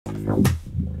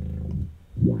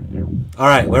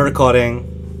Alright, we're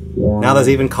recording. Now there's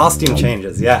even costume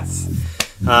changes, yes.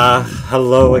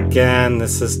 Hello again,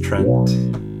 this is Trent.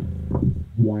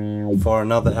 For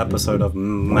another episode of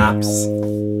Maps,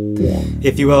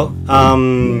 if you will.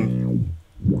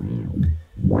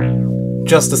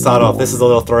 Just to start off, this is a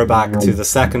little throwback to the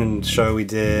second show we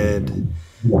did,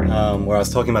 where I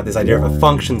was talking about this idea of a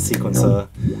function sequencer.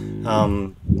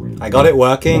 I got it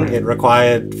working. It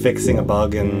required fixing a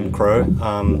bug in Crow.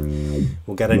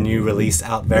 We'll get a new release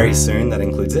out very soon that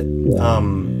includes it.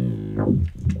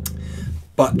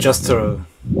 But just to,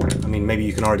 I mean, maybe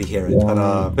you can already hear it,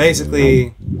 but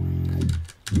basically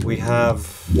we have,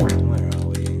 where are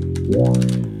we?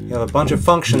 We have a bunch of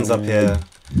functions up here.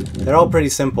 They're all pretty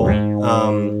simple. They're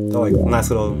like nice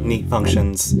little neat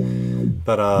functions,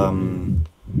 but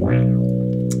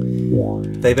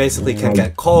they basically can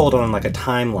get called on like a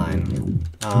timeline.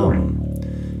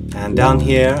 And down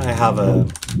here I have a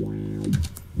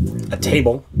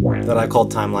table that I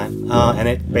called timeline, and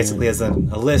it basically is a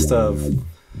list of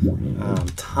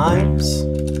times.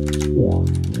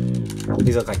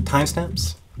 These are like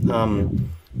timestamps.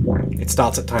 It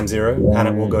starts at time 0 and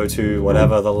it will go to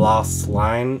whatever the last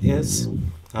line is.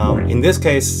 In this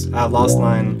case, our last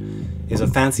line is a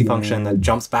fancy function that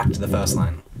jumps back to the first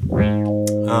line.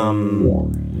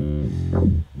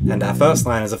 And our first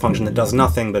line is a function that does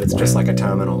nothing, but it's just like a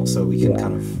terminal, so we can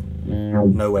kind of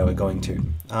know where we're going to.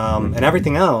 And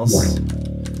everything else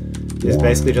is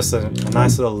basically just a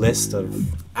nice little list of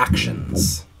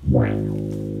actions.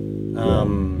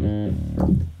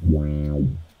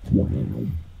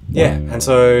 Yeah, and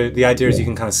so the idea is you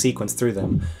can kind of sequence through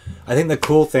them. I think the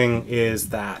cool thing is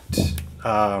that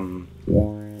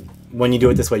when you do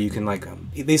it this way, you can like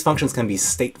these functions can be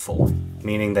stateful,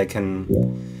 meaning they can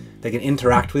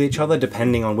interact with each other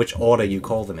depending on which order you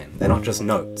call them in. They're not just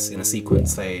notes in a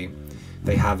sequence. They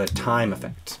have a time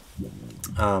effect.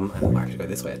 I'll actually go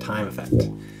this way, a time effect.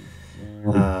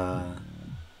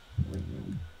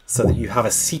 So that you have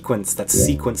a sequence that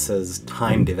sequences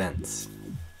timed events.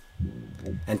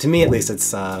 And to me, at least,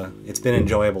 it's been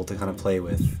enjoyable to kind of play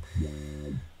with,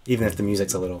 even if the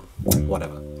music's a little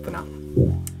whatever for now.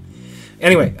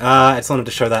 Anyway, I just wanted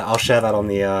to show that. I'll share that on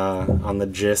the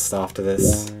gist after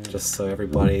this, just so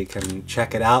everybody can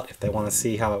check it out if they want to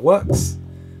see how it works.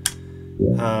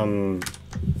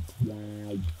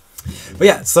 But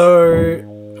yeah,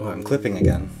 so I'm clipping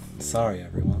again. Sorry,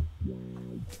 everyone.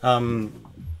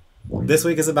 This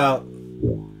week is about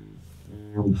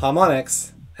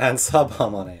harmonics and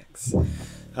subharmonics.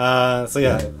 So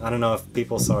yeah, I don't know if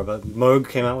people saw it, but Moog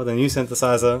came out with a new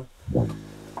synthesizer.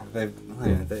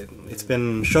 It's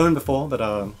been shown before,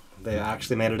 but they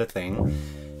actually made it a thing.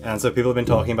 And so people have been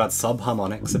talking about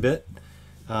subharmonics a bit.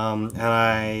 And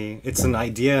it's an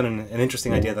idea, and an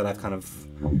interesting idea that I've kind of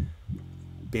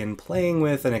been playing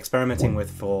with and experimenting with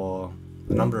for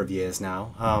a number of years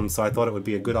now. So I thought it would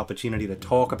be a good opportunity to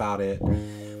talk about it.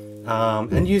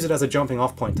 And use it as a jumping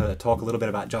off point to talk a little bit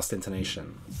about just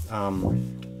intonation,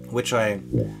 which I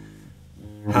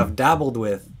have dabbled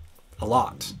with a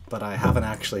lot, but I haven't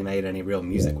actually made any real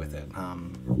music with it.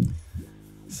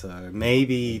 So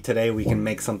maybe today we can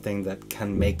make something that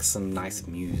can make some nice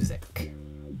music.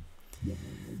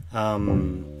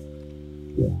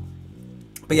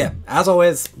 But yeah, as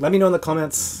always, let me know in the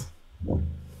comments.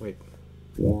 Wait.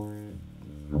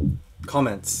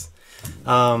 Comments.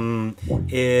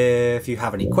 If you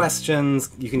have any questions,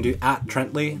 you can do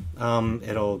 @Trentley.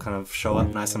 It'll kind of show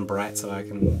up nice and bright so I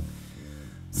can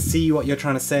see what you're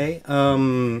trying to say.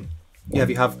 Yeah, if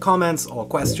you have comments or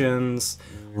questions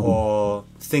or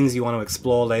things you want to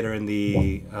explore later in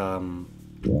the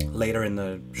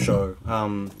show.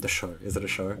 The show, is it a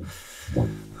show?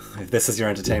 If this is your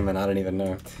entertainment, I don't even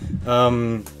know.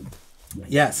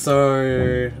 Yeah,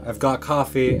 so I've got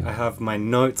coffee, I have my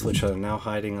notes, which are now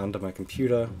hiding under my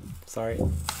computer. Sorry.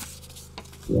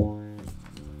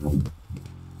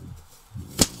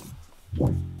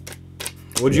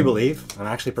 Would you believe? I'm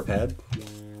actually prepared.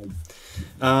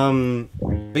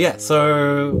 But yeah,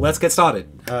 so let's get started.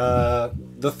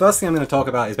 The first thing I'm going to talk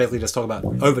about is basically just talk about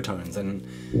overtones and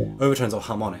overtones or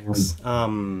harmonics.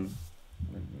 I'm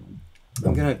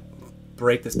going to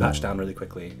break this patch down really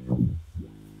quickly.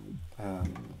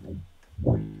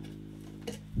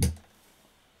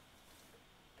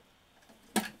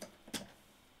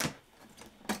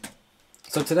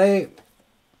 So today,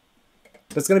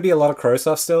 there's going to be a lot of Crow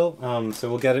stuff still, so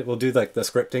we'll do like the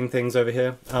scripting things over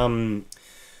here,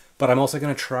 but I'm also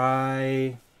going to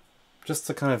try just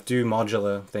to kind of do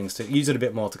modular things, to use it a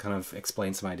bit more to kind of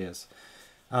explain some ideas.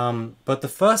 But the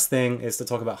first thing is to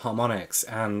talk about harmonics,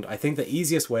 and I think the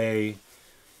easiest way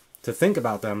to think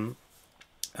about them,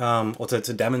 or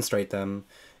to demonstrate them,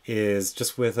 is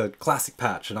just with a classic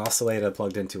patch, an oscillator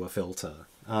plugged into a filter.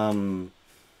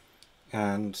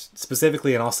 And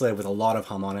specifically an oscillator with a lot of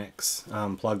harmonics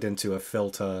plugged into a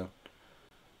filter,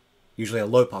 usually a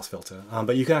low-pass filter.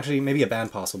 But you can actually, maybe a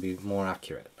bandpass will be more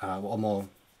accurate, or more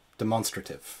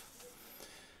demonstrative.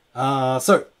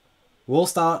 So, we'll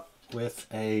start with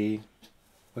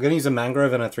we're going to use a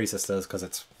Mangrove and a Three Sisters because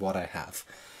it's what I have.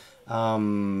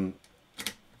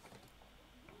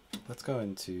 Let's go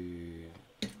into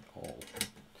all.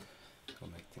 I'll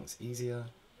make things easier.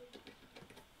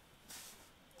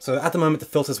 So at the moment the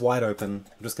filter's wide open.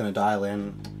 I'm just going to dial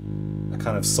in a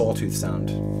kind of sawtooth sound.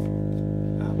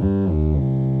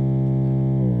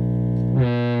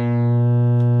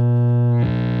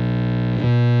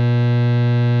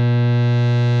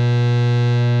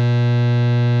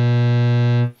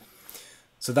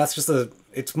 So that's just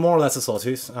it's more or less a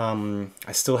sawtooth.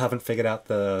 I still haven't figured out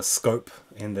the scope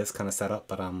in this kind of setup,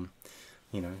 but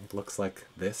you know, it looks like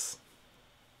this.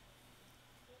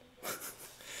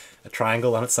 A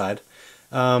triangle on its side.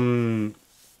 And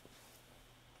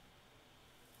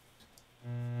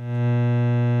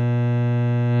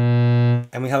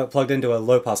we have it plugged into a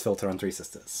low-pass filter on Three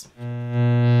Sisters. Just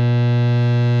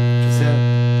here.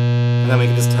 And then we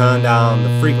can just turn down the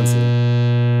frequency.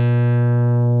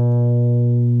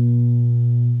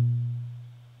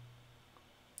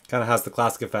 Kind of has the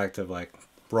classic effect of like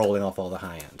rolling off all the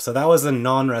high end. So that was a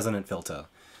non-resonant filter.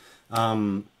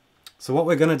 So what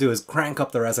we're going to do is crank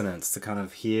up the resonance to kind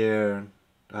of hear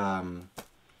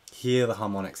the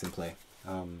harmonics in play.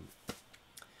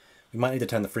 We might need to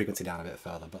turn the frequency down a bit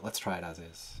further, but let's try it as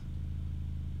is.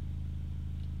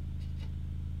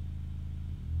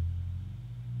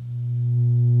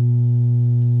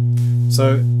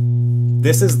 So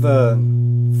this is the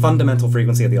fundamental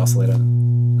frequency of the oscillator.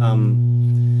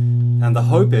 And the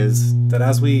hope is that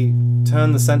as we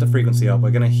turn the center frequency up, we're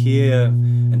going to hear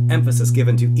an emphasis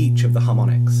given to each of the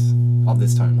harmonics of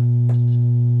this tone.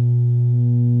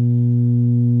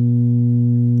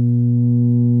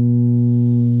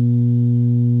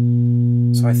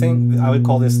 So I think I would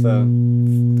call this the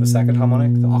second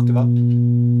harmonic, the octave up.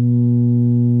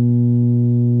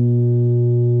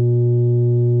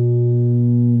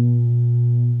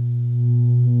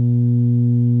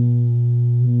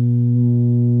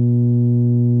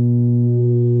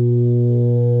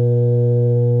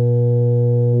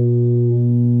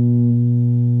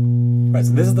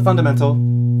 So this is the fundamental,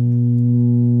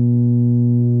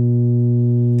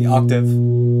 the octave,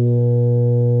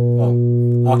 well,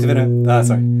 octave in a,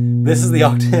 sorry, this is the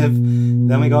octave,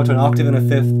 then we go to an octave and a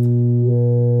fifth,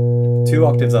 2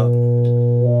 octaves up,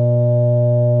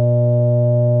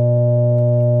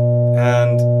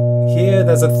 and here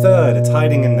there's a third, it's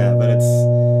hiding in there, but it's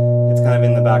kind of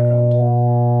in the background.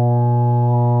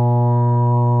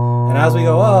 And as we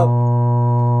go up,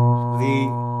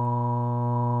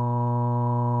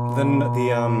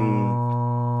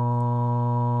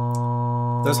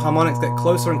 those harmonics get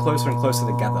closer and closer and closer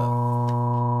together.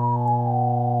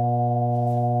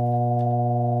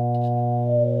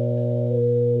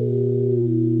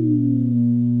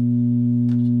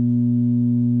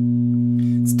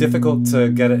 It's difficult to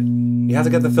get it. You have to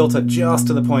get the filter just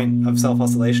to the point of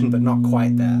self-oscillation, but not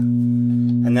quite there.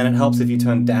 And then it helps if you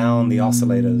turn down the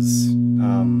oscillator's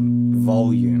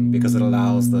volume, because it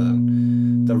allows the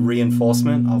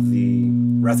reinforcement of the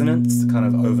resonance to kind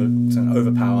of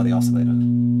overpower the oscillator.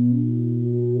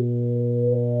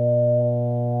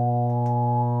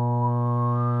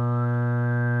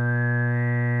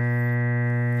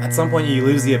 At some point you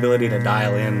lose the ability to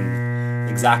dial in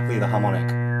exactly the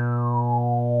harmonic.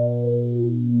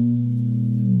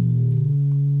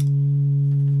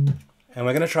 And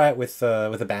we're going to try it with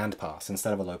a band pass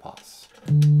instead of a low pass.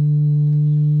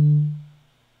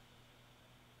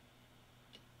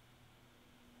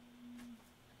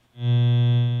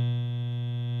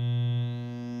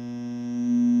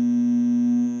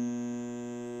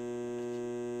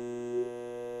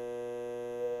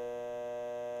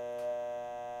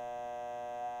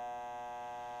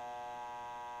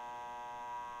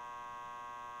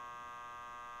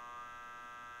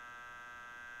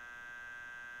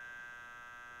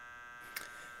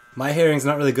 My hearing's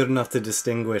not really good enough to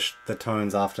distinguish the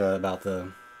tones after about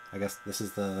I guess this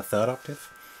is the third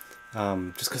octave.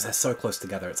 Just because they're so close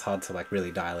together, it's hard to like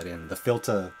really dial it in. The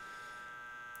filter,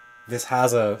 this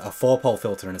has a 4-pole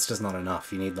filter and it's just not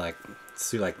enough. You need like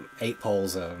 8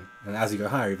 poles, and as you go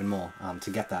higher even more,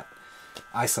 to get that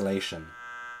isolation.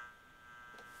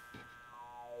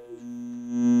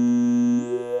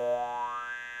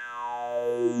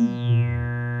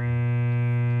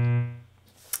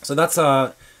 So that's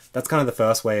kind of the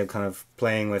first way of kind of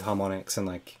playing with harmonics and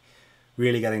like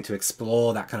really getting to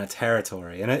explore that kind of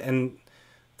territory. And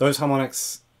those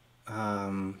harmonics,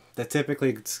 they're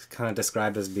typically kind of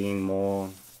described as being more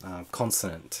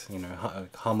consonant, you know,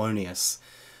 harmonious,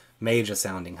 major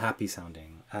sounding, happy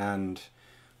sounding. And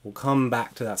we'll come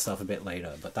back to that stuff a bit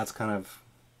later, but that's kind of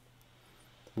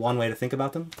one way to think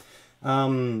about them.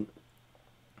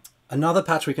 Another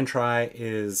patch we can try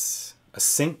is a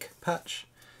sync patch,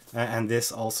 and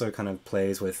this also kind of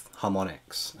plays with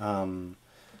harmonics. So I'm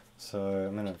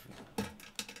going to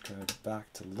go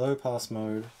back to low pass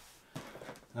mode,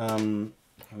 and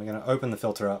we're going to open the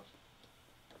filter up.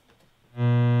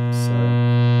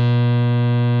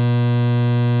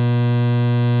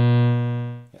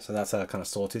 So that's a kind of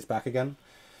sawtooth back again.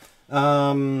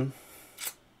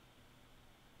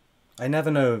 I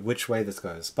never know which way this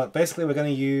goes, but basically we're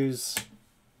going to use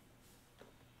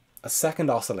a second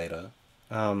oscillator,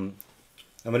 and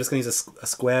we're just going to use a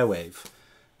square wave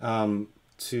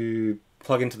to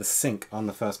plug into the sync on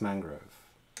the first Mangrove.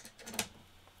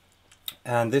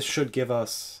 And this should give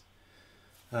us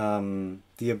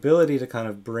the ability to kind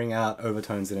of bring out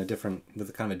overtones in a different, with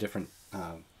a kind of a different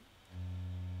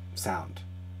sound.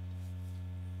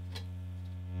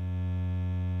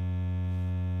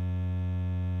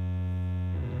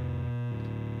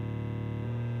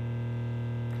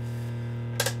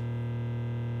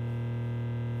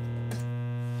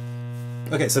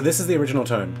 Okay, so this is the original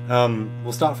tone.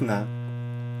 We'll start from that.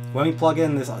 When we plug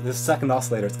in this second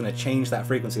oscillator, it's going to change that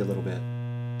frequency a little bit.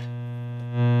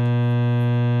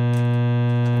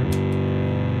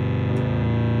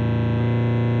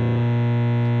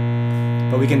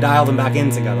 But we can dial them back in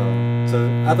together. So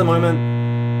at the moment,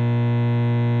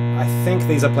 I think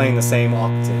these are playing the same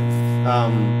octave.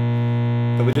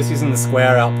 But we're just using the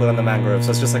square output on the Mangrove,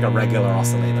 so it's just like a regular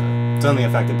oscillator. It's only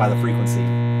affected by the frequency.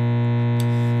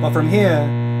 But from here,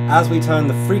 as we turn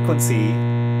the frequency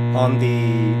on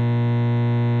the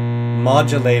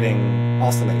modulating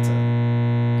oscillator,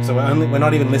 so we're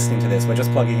not even listening to this, we're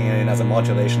just plugging it in as a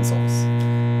modulation source.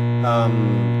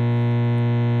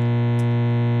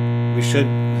 We should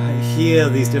hear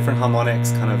these different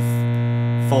harmonics kind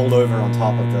of fold over on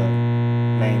top of the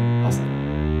main oscillator.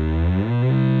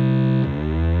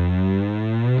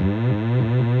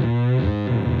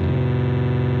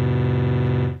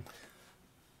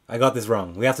 I got this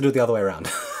wrong. We have to do it the other way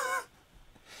around.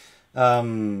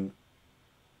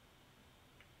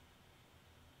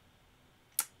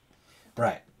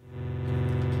 Right.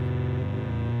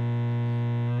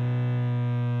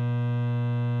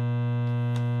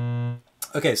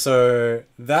 Okay, so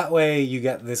that way you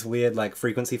get this weird like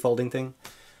frequency folding thing,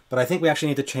 but I think we actually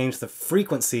need to change the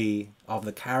frequency of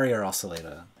the carrier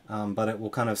oscillator, but it will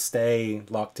kind of stay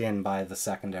locked in by the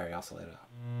secondary oscillator.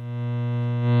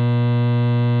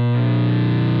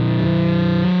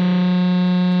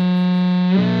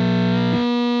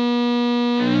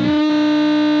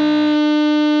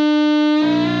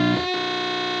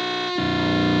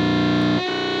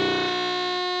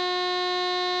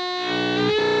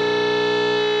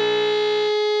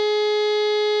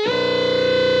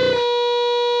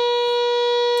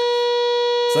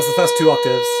 So that's the first two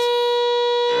octaves.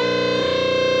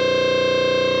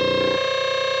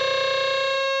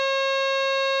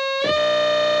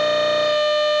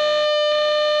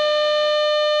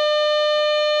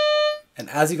 And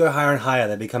as you go higher and higher,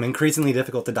 they become increasingly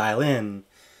difficult to dial in.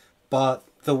 But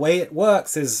the way it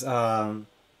works is they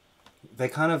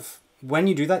kind of, when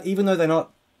you do that, even though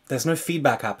there's no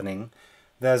feedback happening,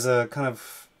 there's a kind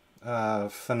of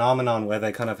phenomenon where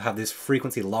they kind of have this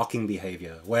frequency locking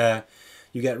behavior, where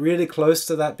you get really close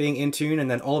to that being in tune,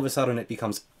 and then all of a sudden it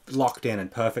becomes locked in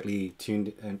and perfectly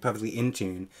tuned and perfectly in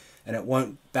tune, and it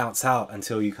won't bounce out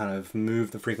until you kind of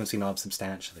move the frequency knob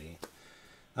substantially.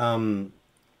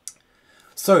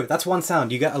 So that's one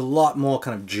sound. You get a lot more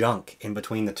kind of junk in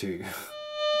between the two.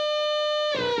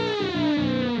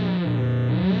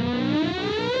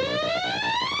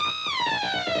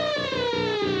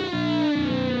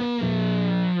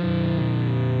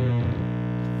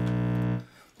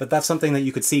 But that's something that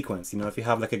you could sequence. You know, if you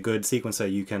have like a good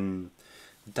sequencer, you can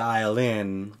dial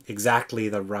in exactly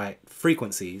the right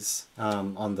frequencies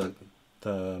on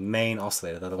the main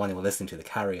oscillator, the one you were listening to, the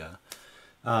carrier,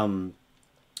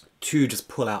 to just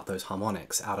pull out those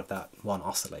harmonics out of that one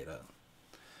oscillator.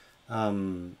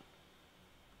 Doing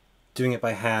it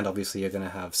by hand, obviously, you're going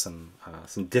to have some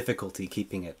difficulty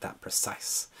keeping it that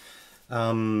precise.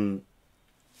 Oh,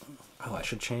 I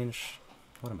should change.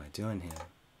 What am I doing here?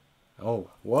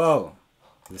 Oh, whoa!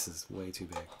 This is way too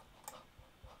big.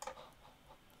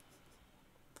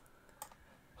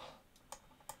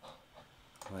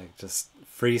 Like just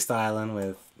freestyling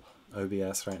with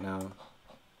OBS right now.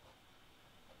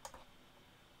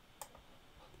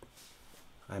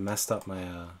 I messed up my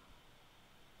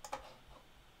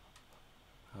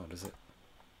oh, does it?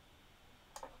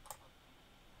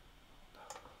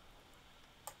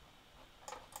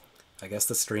 I guess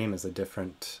the stream is a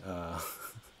different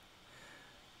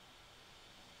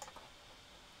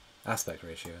aspect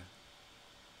ratio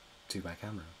to my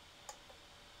camera.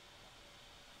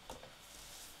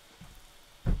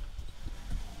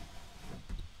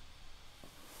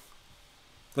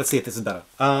 Let's see if this is better.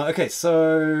 Okay,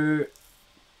 so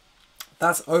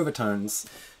that's overtones.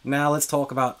 Now let's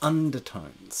talk about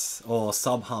undertones, or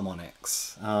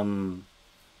subharmonics.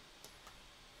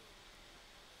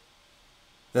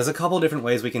 There's a couple different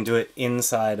ways we can do it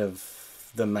inside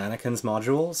of the Mannequins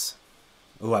modules.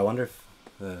 Ooh, I wonder if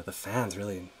the fan's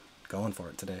really going for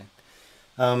it today.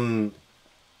 The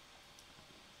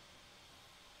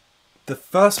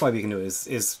first way we can do it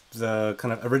is the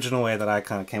kind of original way that I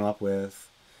kind of came up with,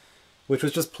 which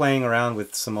was just playing around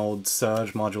with some old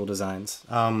Surge module designs.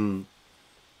 But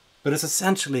it's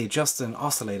essentially just an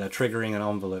oscillator triggering an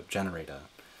envelope generator.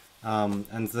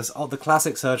 And the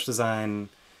classic Surge design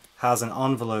has an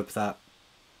envelope that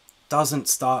doesn't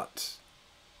start,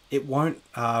 it won't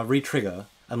re-trigger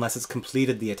unless it's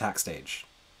completed the attack stage.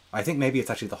 I think maybe it's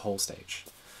actually the whole stage.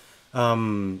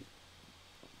 The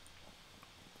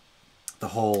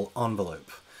whole envelope.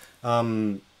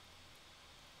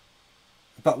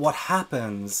 But what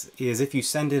happens is if you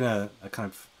send in a kind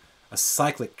of a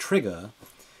cyclic trigger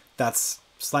that's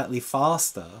slightly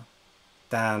faster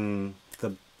than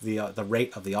the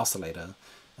rate of the oscillator,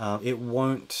 it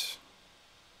will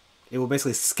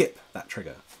basically skip that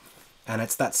trigger. And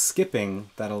it's that skipping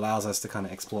that allows us to kind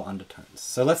of explore undertones.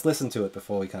 So let's listen to it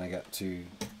before we kind of get too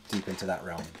deep into that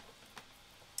realm.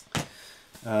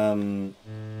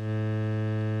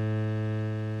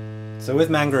 So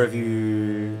with Mangrove,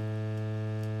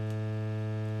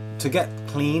 to get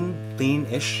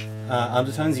clean-ish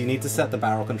undertones, you need to set the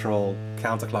barrel control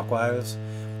counterclockwise.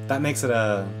 That makes it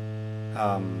a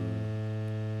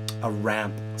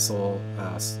ramp,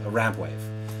 a ramp wave,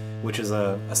 which is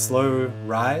a slow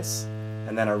rise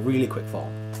and then a really quick fall,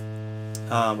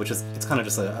 it's kind of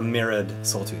just a mirrored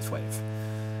sawtooth wave.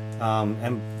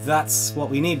 And that's what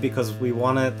we need because we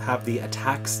want to have the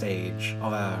attack stage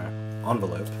of our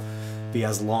envelope be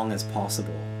as long as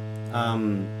possible.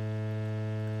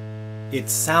 It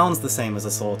sounds the same as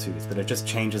a sawtooth, but it just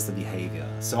changes the behavior.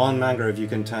 So on Mangrove, you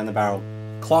can turn the barrel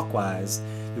clockwise,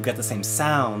 you'll get the same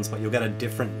sounds, but you'll get a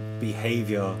different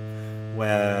behavior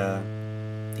where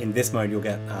in this mode you'll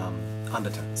get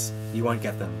undertones. You won't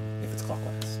get them if it's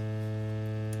clockwise.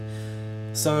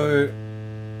 So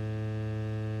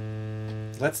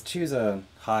let's choose a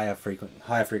higher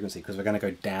frequency because we're going to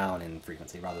go down in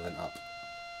frequency rather than up.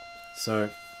 So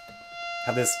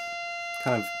have this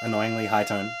kind of annoyingly high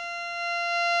tone.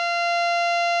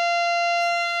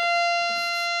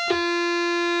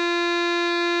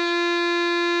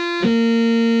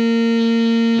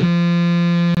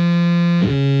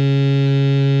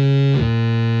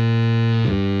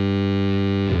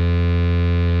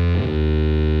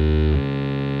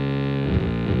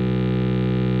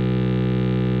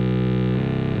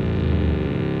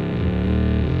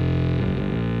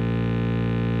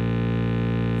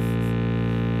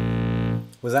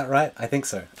 Was that right? I think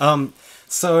so.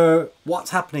 So what's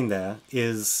happening there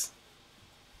is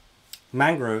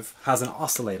Mangrove has an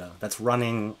oscillator that's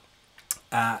running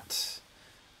at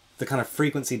the kind of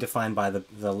frequency defined by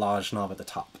the large knob at the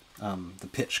top, the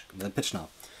pitch knob.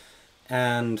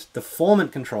 And the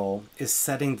Formant control is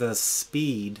setting the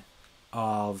speed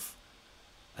of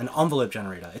an envelope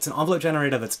generator. It's an envelope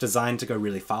generator that's designed to go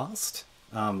really fast,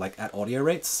 like at audio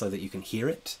rates so that you can hear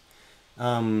it.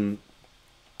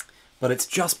 But it's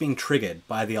just being triggered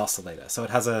by the oscillator. So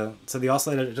the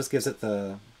oscillator, it just gives it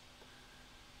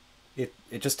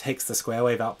it just takes the square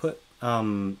wave output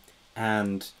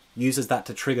and uses that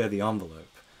to trigger the envelope.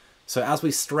 So as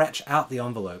we stretch out the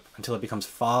envelope until it becomes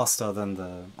faster than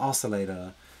the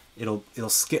oscillator, it'll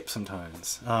skip some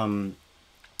tones. But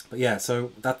yeah,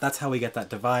 so that's how we get that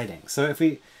dividing. So if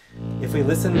we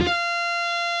listen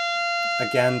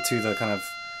again to the kind of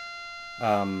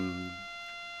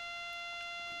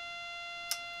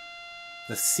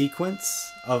the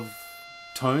sequence of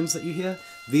tones that you hear,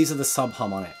 these are the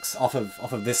subharmonics off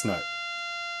of this note.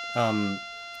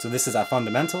 So this is our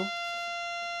fundamental.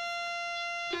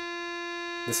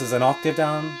 This is an octave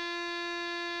down,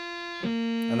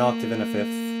 an octave and a fifth,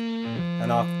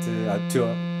 an octave, two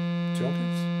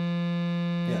octaves?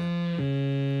 Yeah.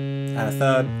 And a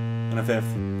third, and a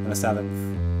fifth, and a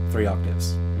seventh, 3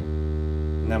 octaves.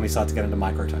 And then we start to get into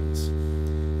microtones.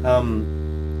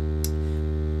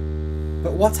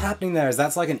 But what's happening there is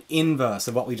that's like an inverse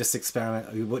of what we just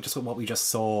what we just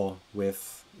saw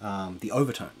with the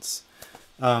overtones.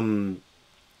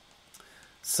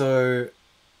 So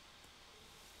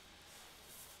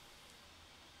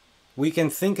you can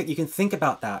think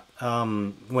about that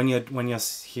when you're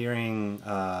hearing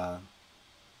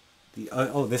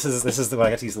this is the way I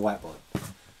get to use the whiteboard.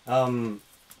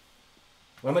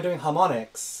 When we're doing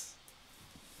harmonics,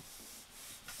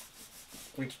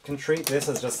 we can treat this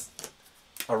as just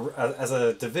as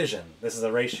a division. This is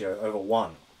a ratio over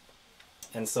 1,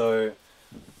 and so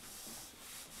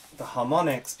the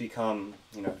harmonics become,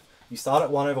 you start at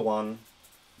 1 over 1,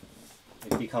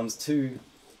 it becomes 2,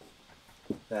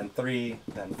 then 3,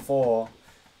 then 4,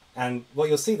 and what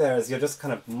you'll see there is you're just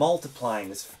kind of multiplying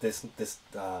this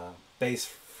base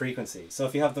frequency. So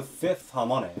if you have the 5th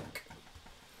harmonic,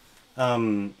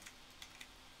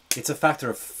 it's a factor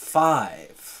of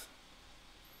 5,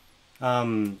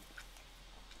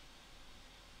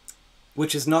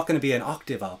 which is not going to be an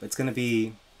octave up. It's going to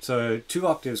be, so 2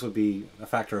 octaves would be a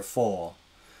factor of 4,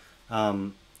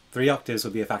 3 octaves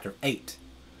would be a factor of 8.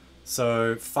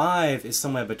 So 5 is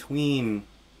somewhere between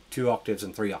 2 octaves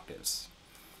and 3 octaves.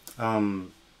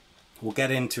 We'll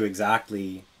get into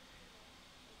exactly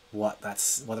what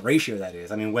the ratio that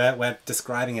is. I mean, we're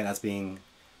describing it as being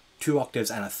 2 octaves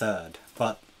and a third,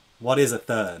 but what is a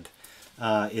third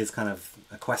is kind of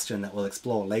a question that we'll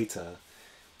explore later.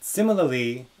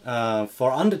 Similarly,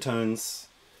 for undertones,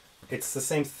 it's the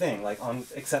same thing,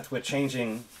 except we're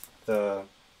changing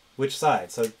which side.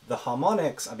 So the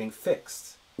harmonics are being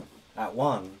fixed at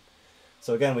 1.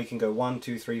 So again, we can go 1,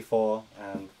 2, 3, 4,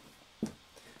 and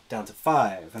down to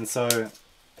 5. And so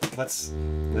let's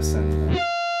listen.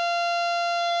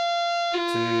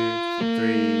 2,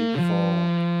 3, 4,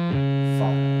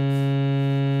 5.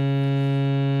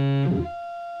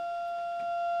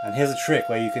 And here's a trick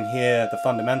where you can hear the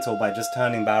fundamental by just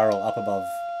turning barrel up above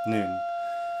noon.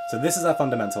 So this is our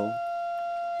fundamental,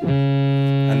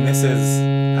 and this is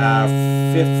our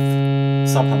 5th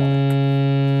subharmonic.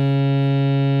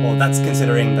 Well, that's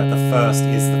considering that the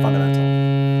 1st is the fundamental.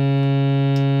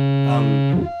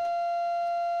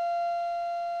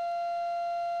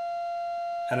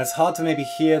 And it's hard to maybe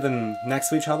hear them next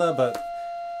to each other, but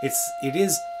it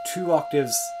is 2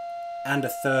 octaves and a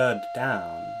third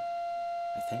down,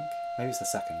 I think. Maybe it's the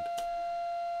 2nd.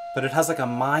 But it has like a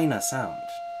minor sound.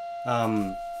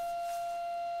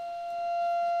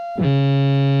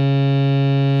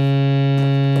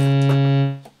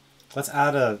 Let's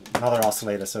add another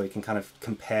oscillator so we can kind of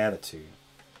compare the two.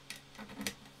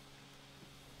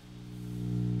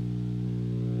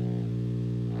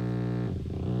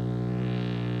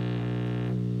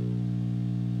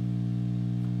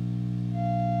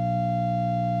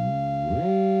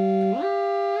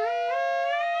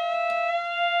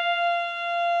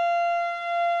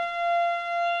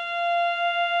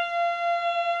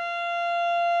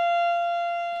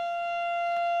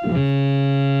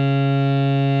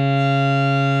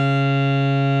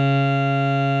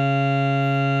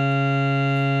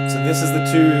 This is the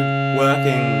two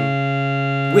working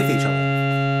with each other.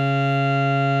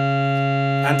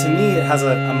 And to me it has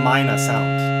a minor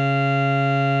sound.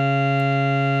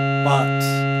 But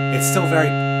it's still very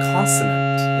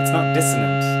consonant. It's not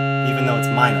dissonant, even though it's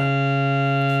minor.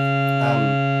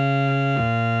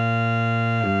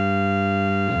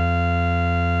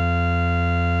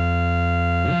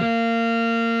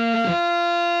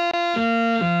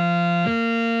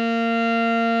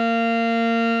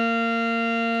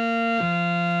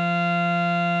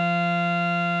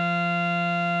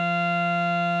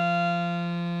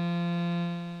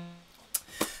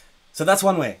 So that's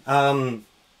one way.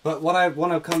 But what I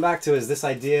want to come back to is this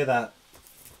idea that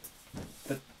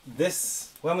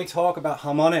when we talk about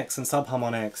harmonics and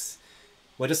subharmonics,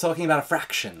 we're just talking about a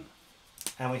fraction.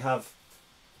 And we have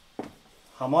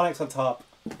harmonics on top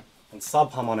and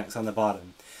subharmonics on the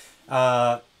bottom.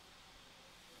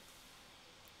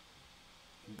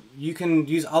 You can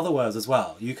use other words as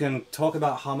well. You can talk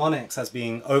about harmonics as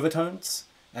being overtones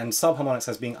and subharmonics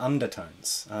as being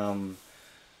undertones.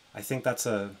 I think that's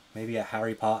maybe a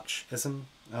Harry Potter-ism,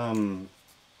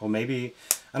 or maybe,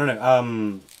 I don't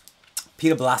know,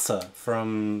 Peter Blasser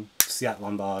from Seattle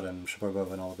Lombard and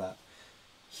Shabobov and all of that.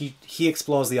 He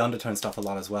explores the undertone stuff a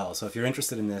lot as well, so if you're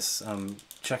interested in this,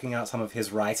 checking out some of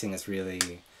his writing is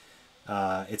really,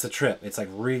 it's a trip. It's like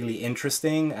really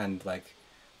interesting and like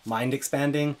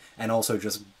mind-expanding and also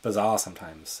just bizarre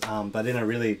sometimes, but in a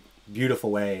really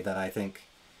beautiful way that I think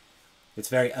it's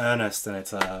very earnest and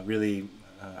it's really...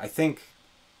 I think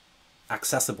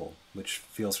accessible, which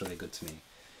feels really good to me.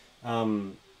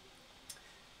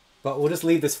 But we'll just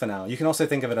leave this for now. You can also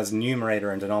think of it as numerator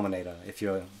and denominator if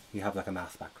you have like a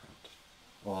math background,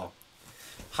 or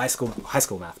high school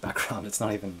math background. It's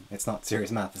not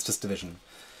serious math. It's just division.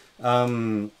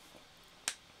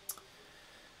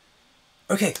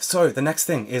 Okay, so the next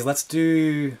thing is let's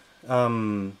do.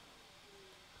 Oh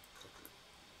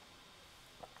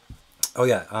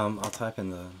yeah, I'll type in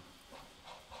the.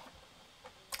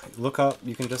 Look up.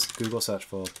 You can just Google search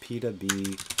for Peter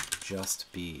B.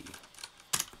 Just B.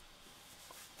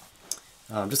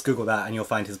 Just Google that and you'll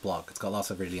find his blog. It's got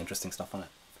lots of really interesting stuff on it.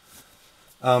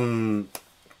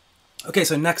 Okay,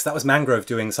 so next, that was Mangrove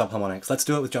doing subharmonics. Let's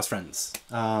do it with Just Friends.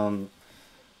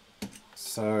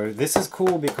 So this is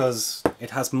cool because it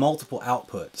has multiple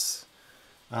outputs.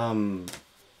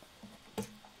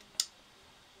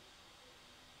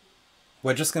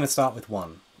 We're just going to start with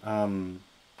one. Oh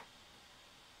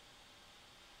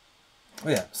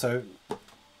yeah, so...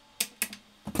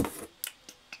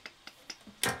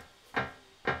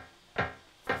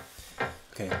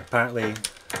 Okay, apparently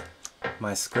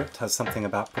my script has something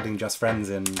about putting Just Friends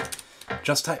in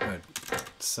just type mode,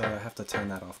 so I have to turn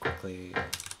that off quickly.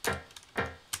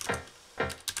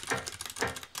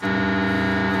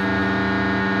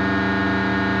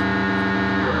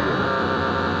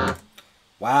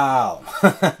 Wow!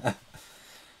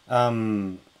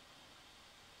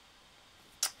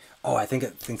 Oh, I think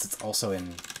it thinks it's also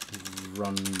in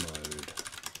run mode.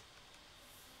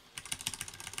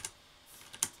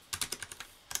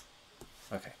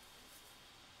 Okay.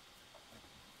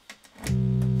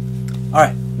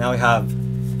 Alright, now we have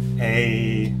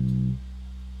a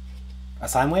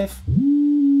sine wave.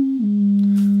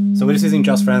 So we're just using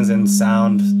Just Friends in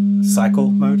sound cycle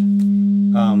mode.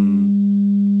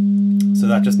 So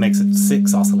that just makes it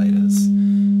 6 oscillators.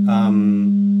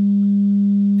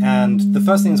 And the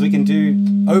first thing is we can do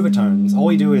overtones. All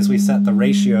we do is we set the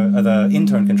ratio, or the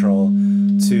intone control,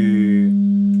 to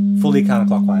fully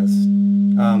counterclockwise.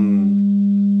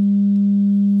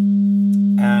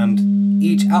 And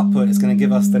each output is going to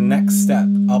give us the next step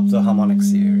up the harmonic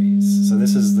series. So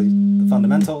this is the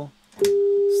fundamental,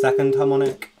 second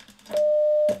harmonic,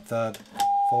 third,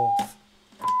 fourth,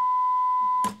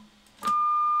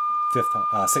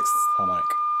 sixth harmonic.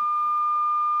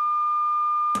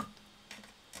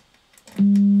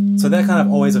 So they're kind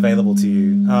of always available to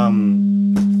you.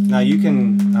 Now you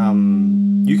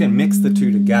can mix the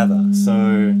two together.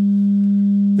 So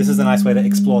this is a nice way to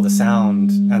explore the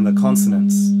sound and the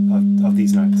consonants of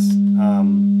these notes.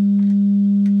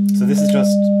 So this is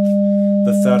just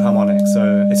the third harmonic.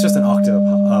 So it's just an octave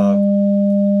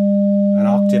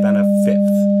and a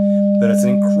fifth, but it's an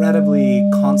incredibly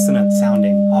consonant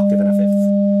sounding octave and a fifth.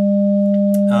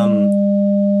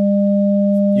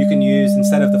 You can use,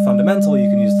 instead of the fundamental, you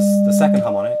can use the second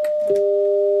harmonic.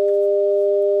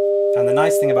 And the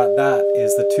nice thing about that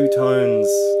is the two tones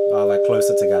are like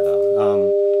closer together.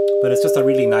 But it's just a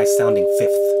really nice sounding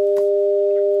fifth.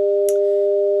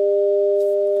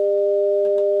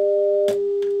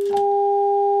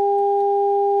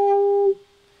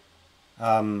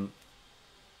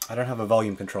 I don't have a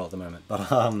volume control at the moment, but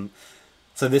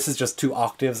so this is just 2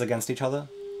 octaves against each other.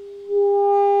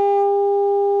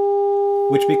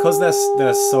 Which, because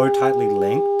they're so tightly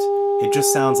linked, it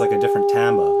just sounds like a different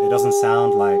timbre. It doesn't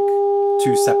sound like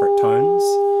 2 separate tones.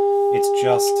 It's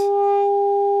just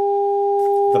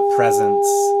the presence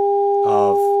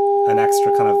of an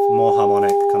extra kind of more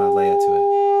harmonic kind of layer to it.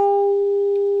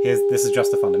 This is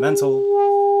just the fundamental,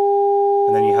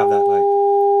 and then you have that like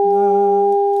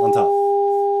on top.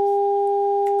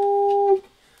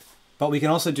 But we can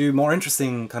also do more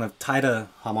interesting kind of tighter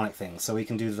harmonic things. So we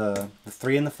can do the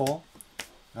 3 and the 4.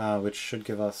 Which should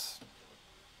give us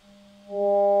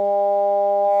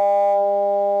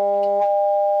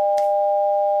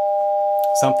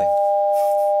something.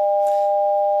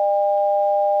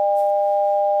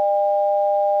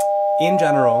 In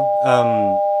general,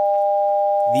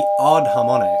 the odd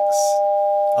harmonics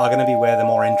are going to be where the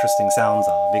more interesting sounds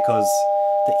are, because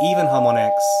the even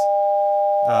harmonics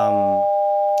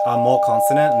are more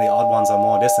consonant and the odd ones are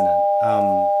more dissonant.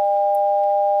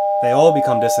 They all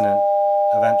become dissonant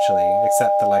eventually,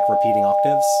 except the like repeating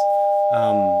octaves.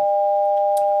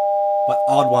 But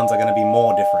odd ones are going to be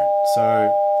more different. So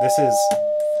this is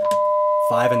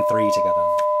 5 and 3 together.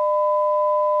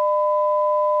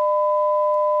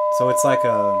 So it's like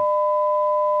a,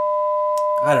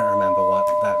 I don't remember what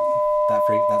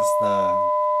that's the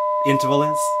interval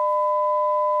is.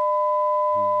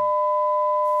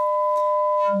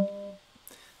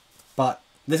 But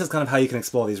this is kind of how you can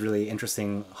explore these really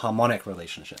interesting harmonic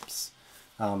relationships.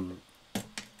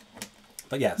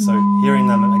 But yeah, so hearing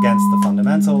them against the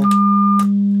fundamental.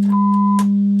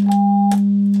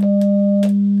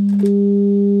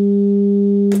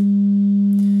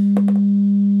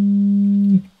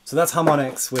 So that's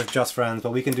harmonics with just friends,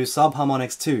 but we can do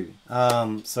subharmonics too.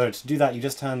 So to do that, you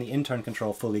just turn the in-tone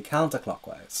control fully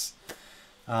counterclockwise.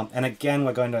 And again,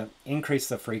 we're going to increase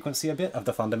the frequency a bit of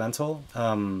the fundamental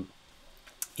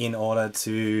in order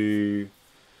to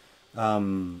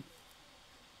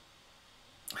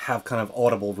have kind of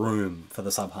audible room for the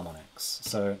subharmonics.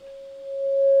 So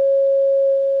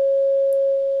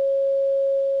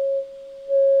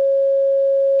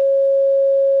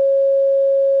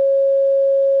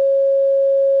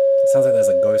it sounds like there's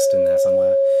a ghost in there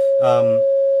somewhere. I'm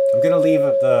going to leave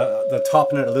the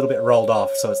top note a little bit rolled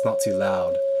off so it's not too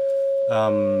loud.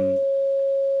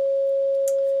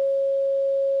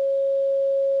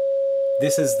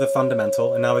 This is the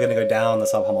fundamental, and now we're going to go down the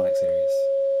subharmonic series.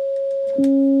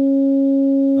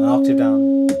 An octave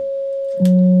down.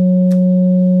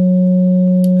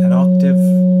 An octave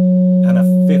and a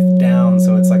fifth down,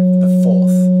 so it's like the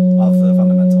fourth of the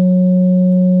fundamental.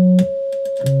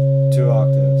 2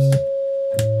 octaves.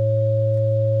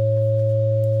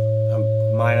 A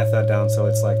minor third down, so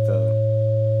it's like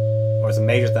or it's a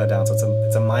major third down, so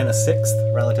it's a minor sixth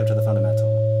relative to the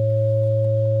fundamental.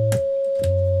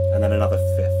 And then another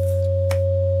fifth,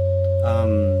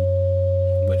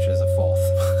 which is a fourth.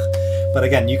 But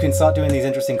again, you can start doing these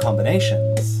interesting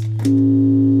combinations.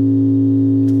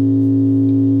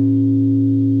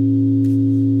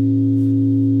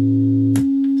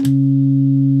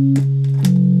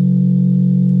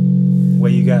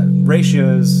 Where you get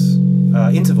ratios,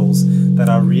 intervals that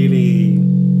are really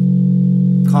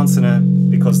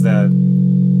consonant because they're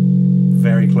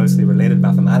very closely related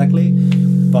mathematically,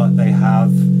 but they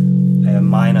have a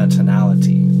minor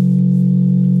tonality.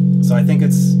 So I think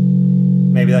it's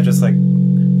maybe that just like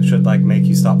should like make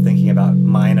you stop thinking about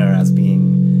minor as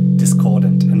being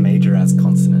discordant and major as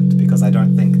consonant, because I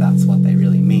don't think that's what they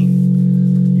really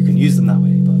mean. You can use them that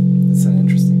way, but it's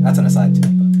that's an aside to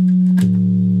me, but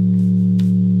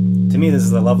to me this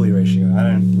is a lovely ratio. I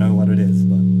don't know what it is,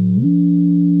 but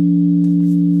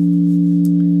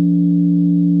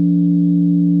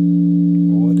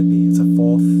what would it be? It's a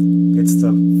fourth. It's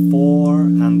the 4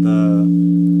 and the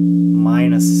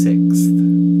minor sixth.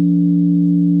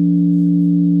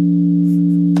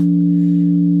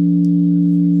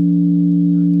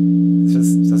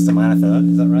 It's just a minor third,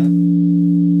 is that right?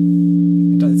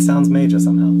 It sounds major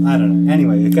somehow. I don't know.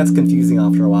 Anyway, it gets confusing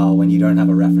after a while when you don't have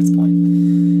a reference point.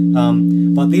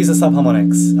 But these are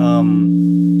subharmonics.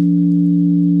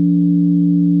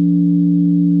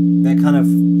 They're kind of,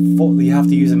 you have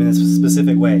to use them in a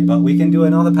specific way, but we can do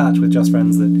another patch with Just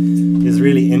Friends that is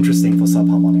really interesting for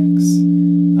subharmonics.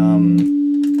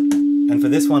 And for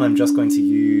this one, I'm just going to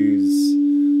use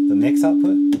the mix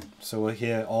output. So we'll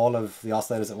hear all of the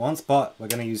oscillators at once, but we're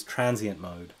going to use transient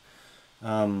mode.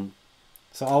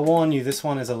 So I'll warn you, this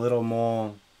one is a little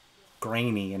more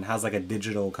grainy and has like a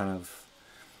digital kind of,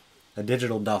 a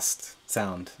digital dust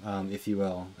sound, if you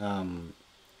will.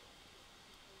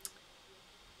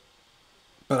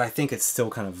 But I think it's still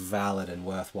kind of valid and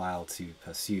worthwhile to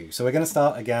pursue. So we're going to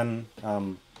start again.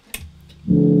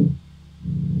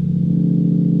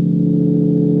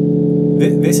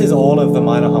 This is all of the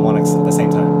minor harmonics at the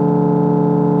same time.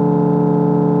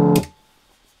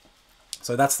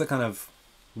 So that's the kind of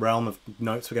realm of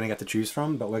notes we're going to get to choose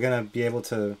from, but we're going to be able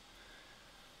to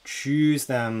choose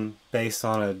them based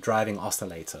on a driving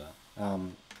oscillator.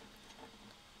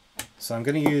 So I'm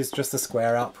going to use just the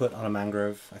square output on a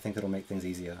Mangrove. I think it'll make things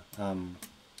easier. And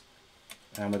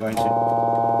we're going to...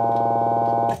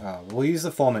 we'll use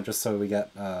the Formant just so we get...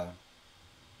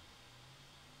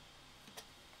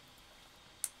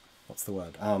 what's the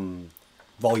word?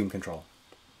 Volume control,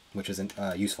 which is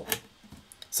useful.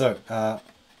 So,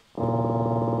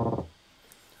 what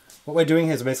we're doing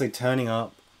here is basically turning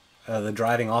up the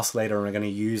driving oscillator, and we're going to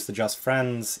use the Just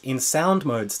Friends in sound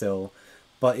mode still,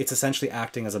 but it's essentially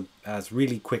acting as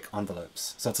really quick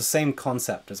envelopes. So it's the same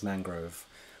concept as Mangrove,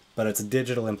 but it's a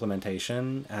digital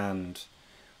implementation, and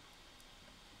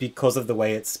because of the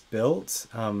way it's built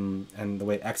and the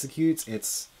way it executes,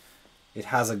 it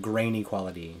has a grainy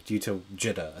quality due to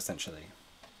jitter, essentially.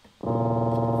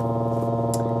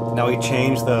 Now we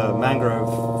change the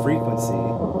Mangrove frequency.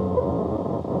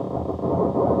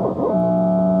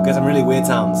 We get some really weird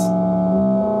sounds.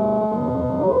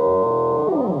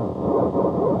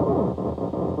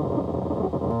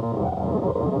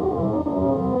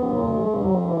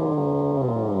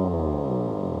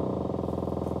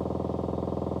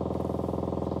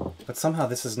 But somehow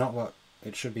this is not what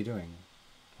it should be doing.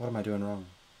 What am I doing wrong?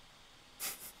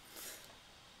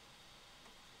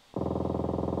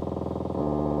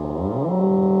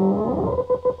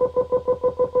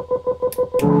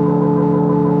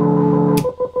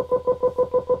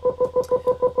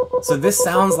 So this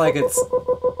sounds like it's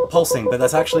pulsing, but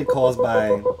that's actually caused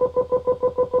by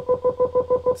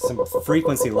some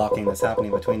frequency locking that's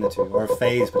happening between the two, or a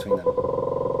phase between them.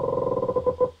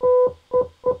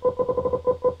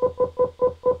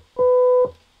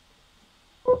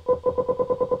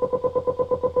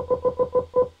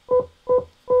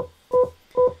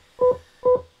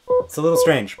 It's a little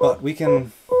strange, but we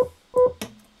can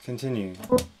continue.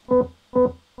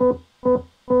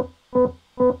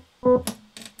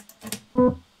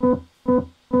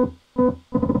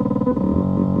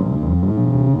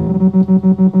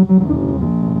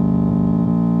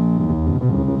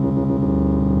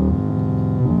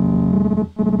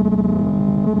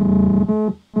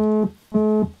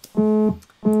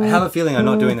 I have a feeling I'm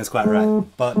not doing this quite right,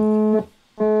 but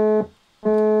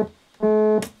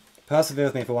persevere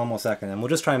with me for one more second and we'll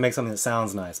just try and make something that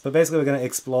sounds nice. But basically we're going to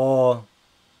explore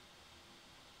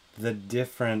the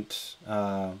different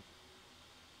kind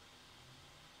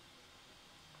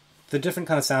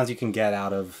of sounds you can get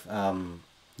out of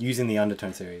using the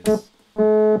undertone series.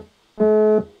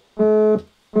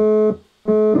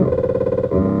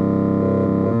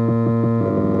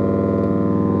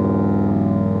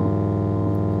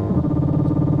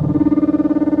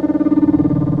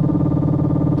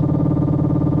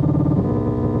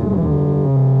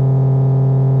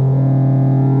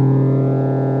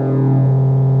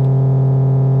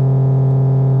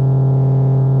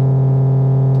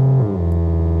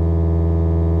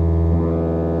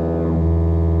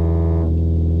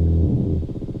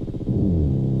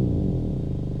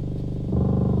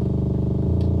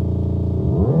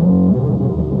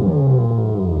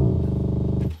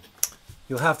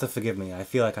 You'll have to forgive me, I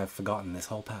feel like I've forgotten this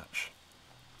whole patch.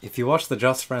 If you watch the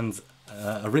Just Friends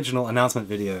original announcement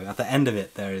video, at the end of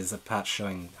it there is a patch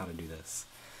showing how to do this.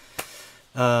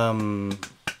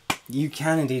 You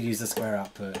can indeed use the square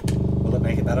output. Will it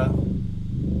make it better?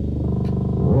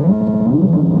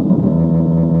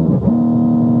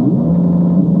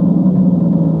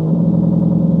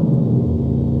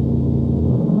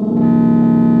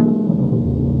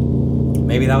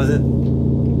 Maybe that was it.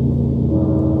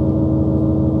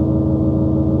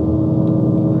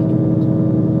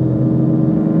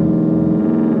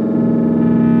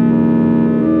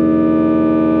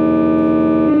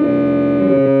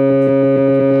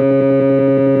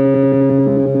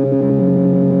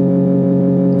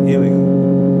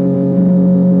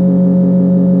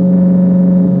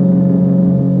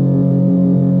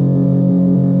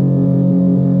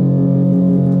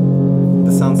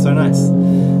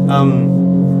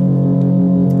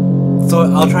 So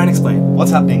I'll try and explain.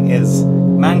 What's happening is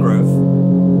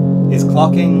Mangrove is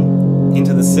clocking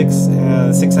into the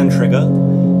 6N trigger,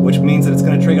 which means that it's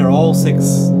going to trigger all 6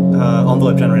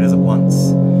 envelope generators at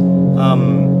once.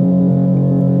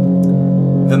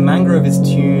 The Mangrove is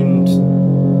tuned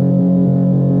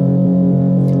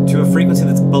to a frequency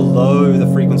that's below the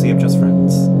frequency of Just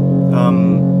Friends.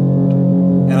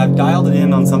 And I've dialed it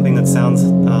in on something that sounds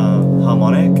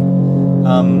harmonic.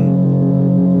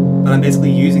 But I'm basically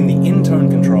using the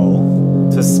in-tone control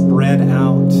to spread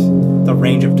out the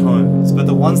range of tones. But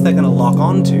the ones they're going to lock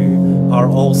onto are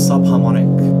all subharmonic.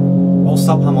 All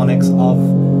subharmonics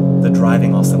of the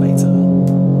driving oscillator.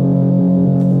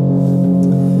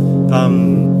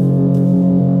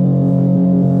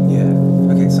 Yeah.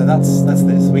 Okay, so that's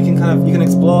this. We can you can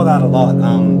explore that a lot.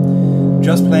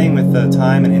 Just playing with the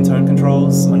time and in-tone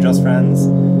controls on Just Friends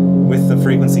with the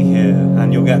frequency here,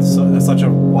 and you'll get such a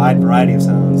wide variety of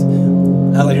sounds.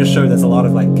 As I just showed, there's a lot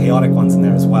of like chaotic ones in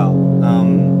there as well.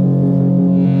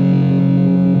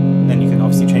 Then you can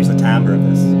obviously change the timbre of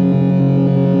this.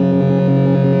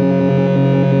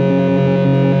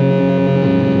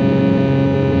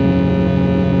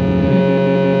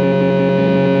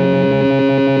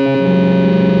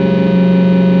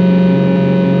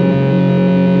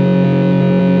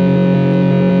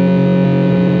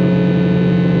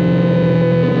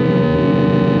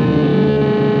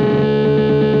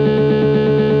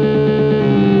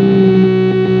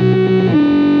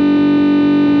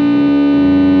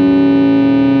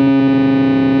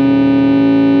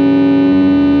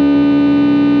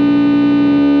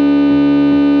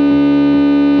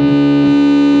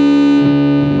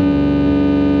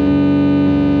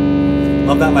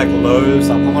 Love that like low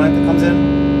subharmonic that comes in.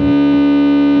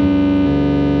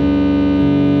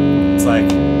 It's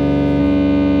like,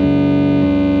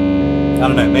 I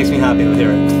don't know, it makes me happy to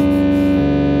hear it.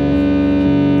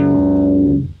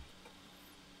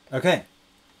 Okay.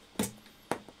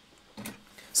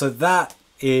 So that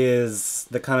is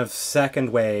the kind of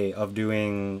second way of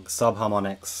doing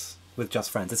subharmonics with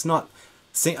Just Friends. It's not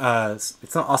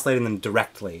oscillating them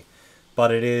directly.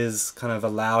 but it is kind of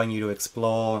allowing you to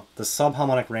explore the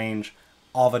subharmonic range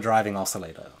of a driving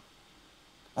oscillator.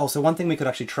 Oh, so one thing we could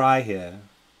actually try here.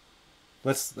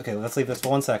 Let's leave this for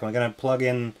 1 second. We're going to plug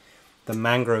in the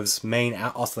Mangrove's main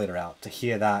oscillator out to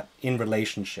hear that in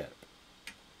relationship.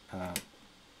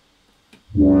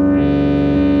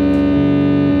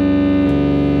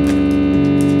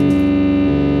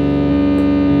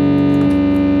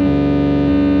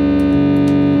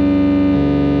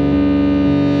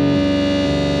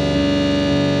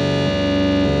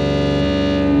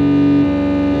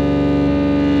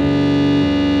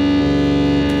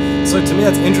 So to me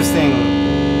that's interesting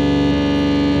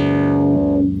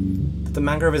that the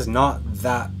Mangrove is not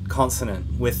that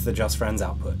consonant with the Just Friends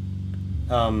output.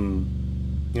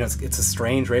 You know, it's a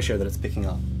strange ratio that it's picking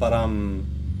up, but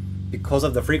because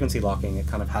of the frequency locking, it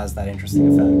kind of has that interesting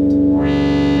effect.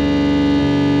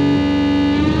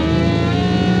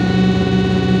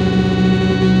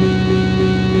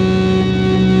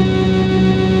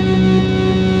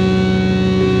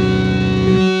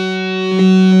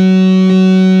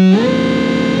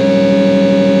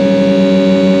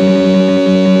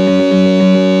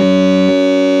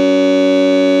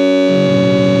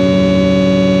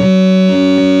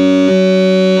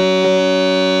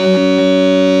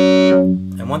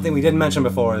 One thing we didn't mention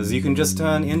before is you can just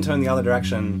intone the other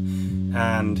direction,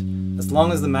 and as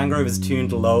long as the Mangrove is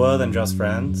tuned lower than Just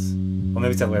Friends, or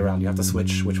maybe it's the other way around, you have to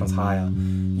switch which one's higher,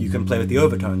 you can play with the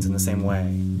overtones in the same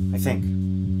way, I think.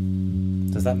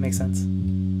 Does that make sense?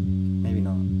 Maybe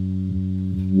not.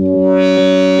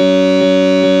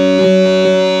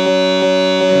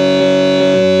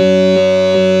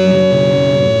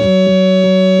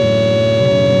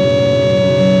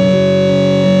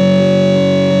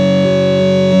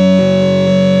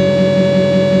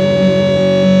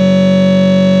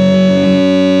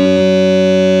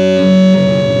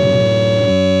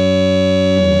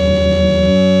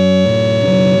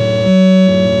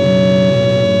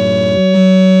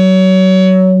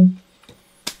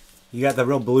 You got the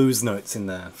real blues notes in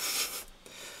there.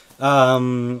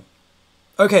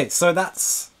 Okay, so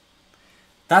that's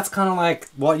kind of like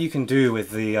what you can do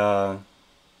with the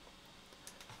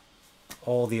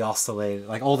all the oscillators,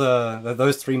 like all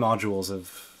those 3 modules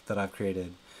that I've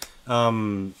created.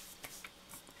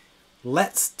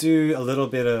 Let's do a little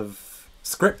bit of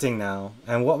scripting now,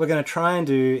 and what we're going to try and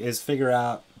do is figure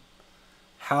out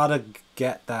how to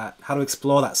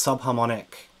explore that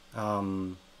subharmonic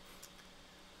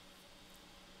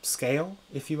scale,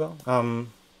 if you will,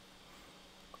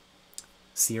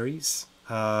 series,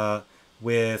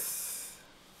 with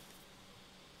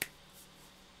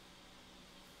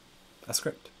a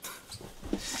script.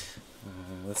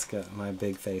 Let's get my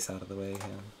big face out of the way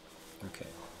here. Okay.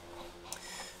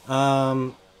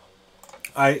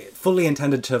 I fully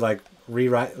intended to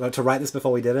write this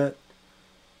before we did it,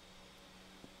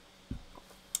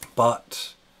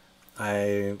 but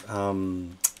I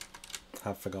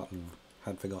had forgotten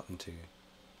to.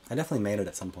 I definitely made it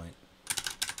at some point.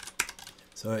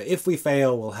 So if we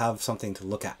fail, we'll have something to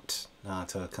look at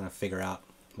to kind of figure out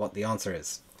what the answer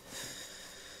is.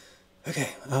 Okay,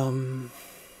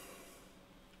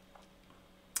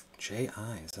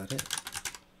 J-I, is that it?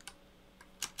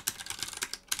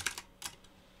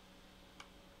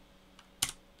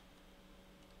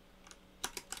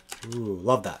 Ooh,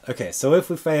 love that. Okay, so if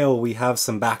we fail, we have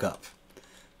some backup.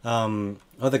 Oh,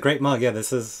 the great mug. Yeah,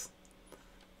 this is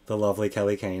the lovely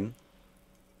Kelly Kane.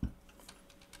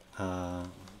 It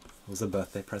was a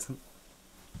birthday present.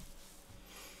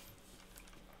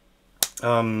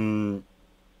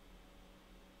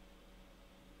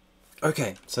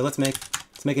 Okay, so let's make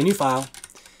a new file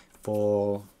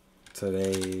for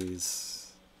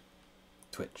today's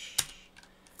Twitch.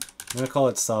 I'm gonna call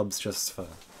it subs just for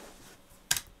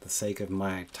the sake of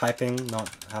my typing not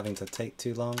having to take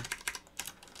too long.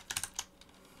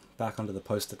 Back onto the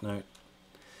post-it note.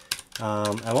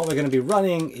 And what we're going to be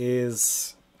running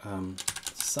is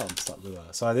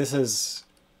subs.lua. So this is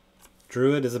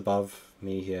Druid is above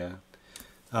me here.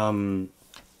 And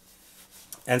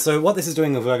so what this is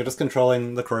doing is we're just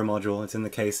controlling the Crow module. It's in the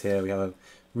case here. We have a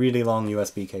really long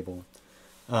USB cable.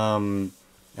 And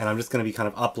I'm just going to be kind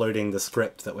of uploading the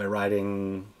script that we're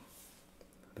writing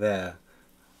there,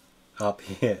 up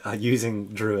here, using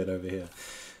Druid over here.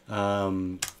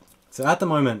 So at the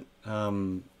moment, are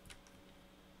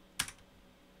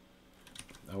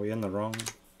we in the wrong?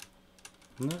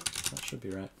 No, that should be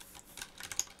right.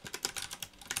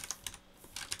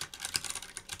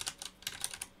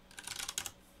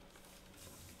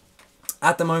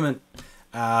 At the moment,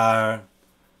 our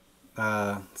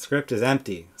script is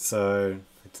empty, so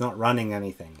it's not running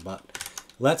anything, but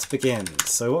let's begin.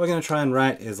 So what we're going to try and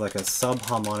write is like a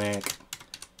subharmonic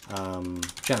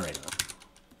generator,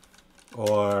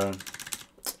 or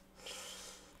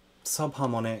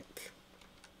subharmonic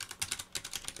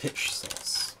pitch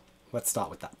source. Let's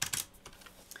start with that.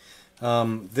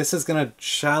 This is going to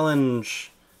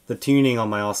challenge the tuning on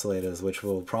my oscillators, which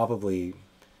will probably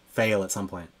fail at some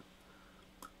point.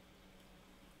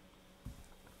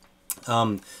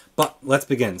 But let's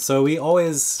begin. So we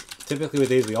always, typically with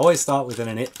these, we always start with an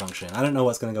init function. I don't know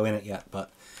what's going to go in it yet,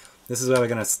 but this is where we're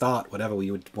going to start whatever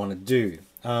we would want to do.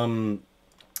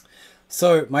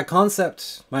 So my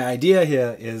concept, my idea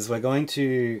here is we're going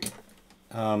to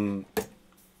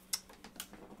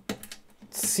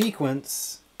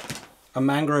sequence a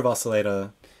Mangrove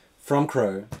oscillator from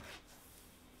Crow.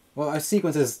 Well, a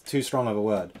sequence is too strong of a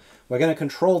word. We're going to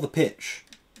control the pitch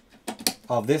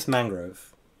of this Mangrove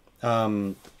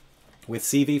with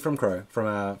CV from Crow,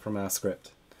 from our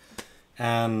script.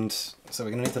 And so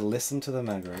we're going to need to listen to the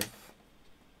Mangrove.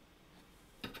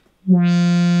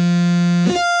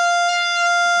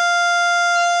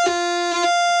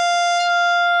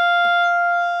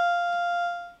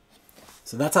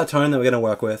 So that's our tone that we're going to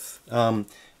work with. And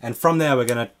from there, we're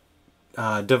going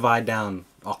to divide down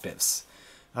octaves.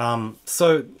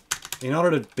 So in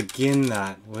order to begin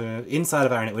that, we're inside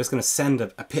of our init, we're just going to send a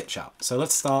pitch out. So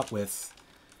let's start with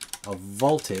a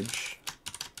voltage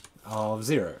of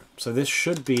 0. So this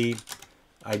should be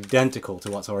identical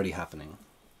to what's already happening.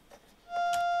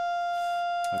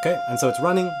 Okay, and so it's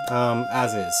running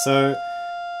as is. So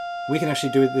we can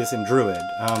actually do this in Druid.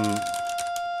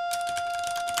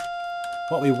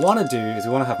 What we want to do is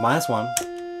we want to have -1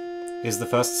 is the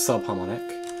first subharmonic.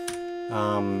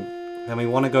 Then we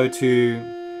want to go to,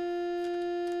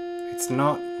 it's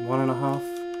not 1.5.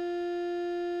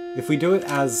 If we do it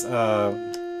as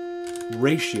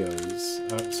ratios,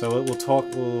 so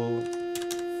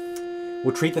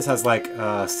we'll treat this as like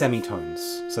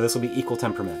semitones. So this will be equal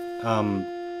temperament.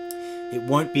 It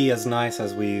won't be as nice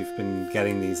as we've been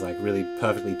getting these like really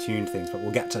perfectly tuned things, but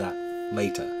we'll get to that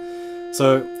later.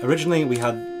 So originally we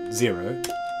had 0.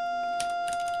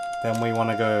 Then we want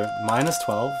to go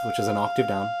 -12, which is an octave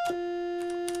down.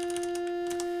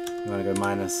 We want to go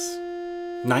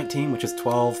 -19, which is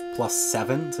 12 plus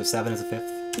 7, so 7 is a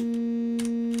fifth.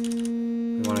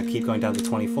 We want to keep going down to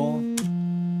 24.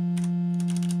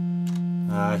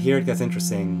 Here it gets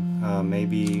interesting.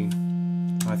 Maybe,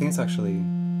 I think it's actually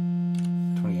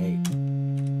 28.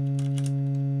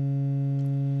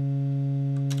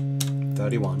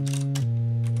 31.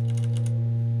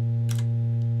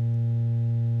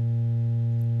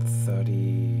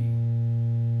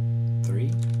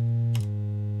 33?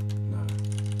 No.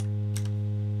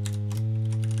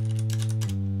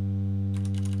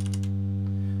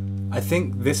 I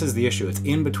think this is the issue. It's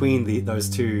in between those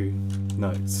two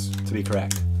notes, to be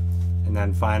correct. And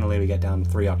then finally we get down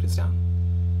 3 octaves down.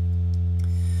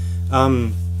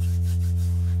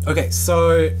 Okay,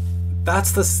 so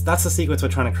that's the sequence we're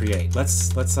trying to create.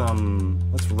 Let's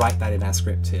write that in our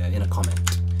script here in a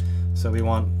comment. So we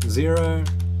want 0,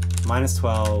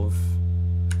 -12,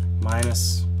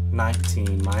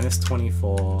 -19,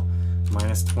 -24,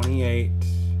 -28,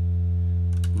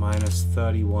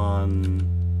 -31,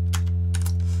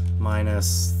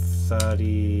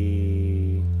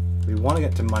 -30. We want to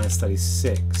get to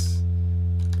 -36,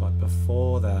 but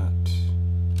before that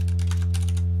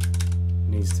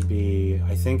needs to be,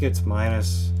 I think it's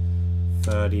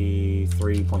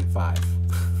 -33.5.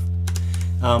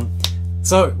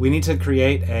 So we need to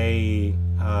create a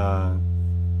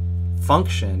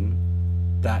function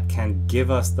that can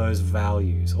give us those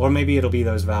values, or maybe it'll be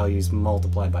those values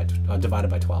multiplied by divided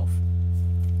by 12,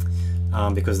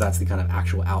 because that's the kind of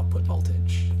actual output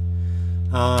voltage.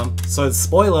 So the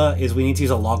spoiler is we need to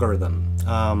use a logarithm,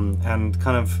 and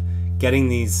kind of getting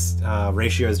these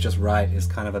ratios just right is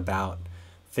kind of about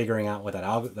figuring out what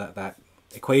that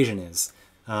equation is.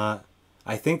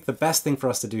 I think the best thing for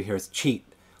us to do here is cheat,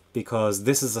 because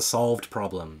this is a solved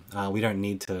problem. We don't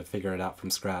need to figure it out from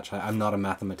scratch. I'm not a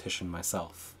mathematician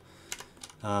myself.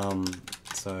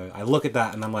 So I look at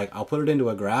that and I'm like, I'll put it into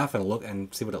a graph and look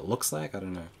and see what it looks like. I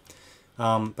don't know.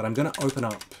 But I'm going to open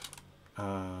up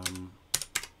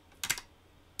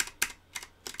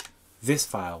this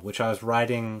file, which I was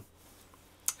writing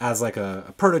as like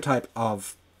a prototype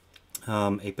of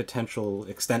a potential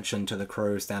extension to the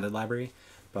Crow standard library,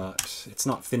 but it's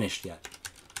not finished yet.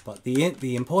 But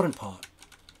the important part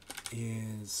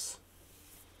is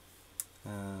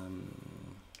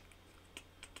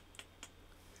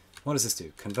what does this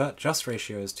do? Convert just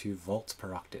ratios to volts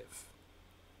per octave.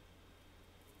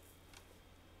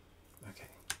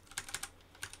 Okay.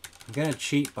 I'm going to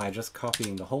cheat by just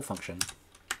copying the whole function,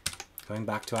 going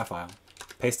back to our file,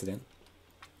 paste it in.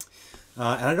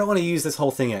 And I don't want to use this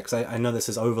whole thing yet, because I know this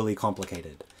is overly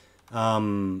complicated.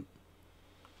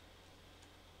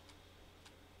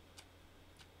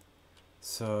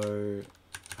 So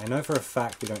I know for a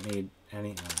fact we don't need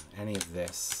any of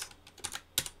this.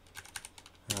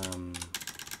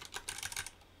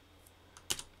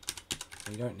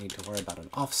 We don't need to worry about an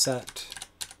offset.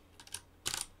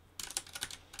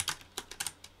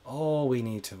 All we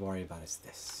need to worry about is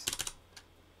this.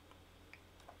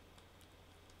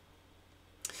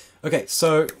 Okay,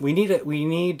 so we need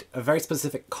a very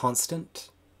specific constant.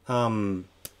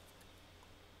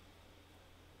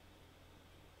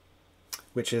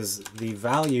 Which is the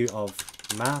value of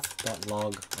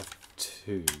math.log of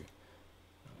 2.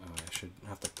 Oh, I should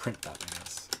have to print that, I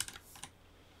guess.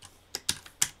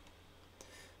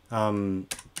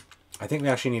 I think we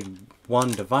actually need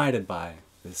 1 divided by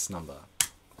this number,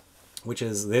 which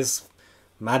is this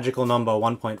magical number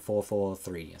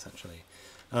 1.443, essentially.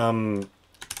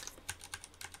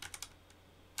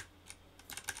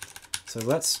 So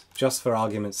let's, just for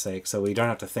argument's sake, so we don't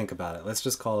have to think about it, let's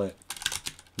just call it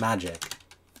magic.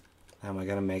 And we're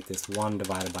going to make this 1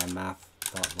 divided by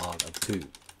math.log of 2.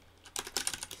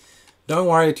 Don't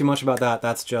worry too much about that,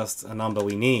 that's just a number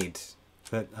we need.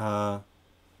 But,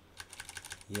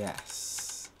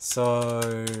 yes.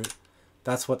 So,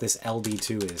 that's what this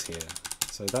LD2 is here.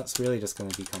 So that's really just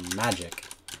going to become magic.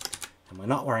 And we're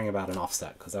not worrying about an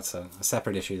offset, because that's a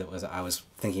separate issue that I was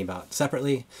thinking about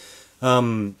separately.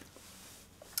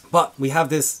 But we have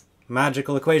this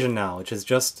magical equation now, which is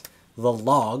just the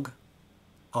log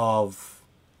of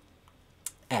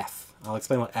f. I'll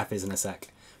explain what f is in a sec.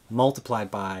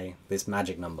 Multiplied by this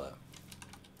magic number.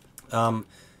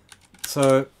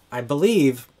 So I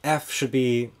believe f should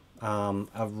be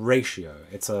a ratio.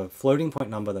 It's a floating point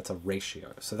number that's a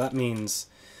ratio. So that means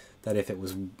that if it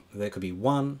was, there could be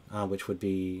 1, which would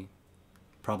be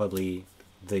probably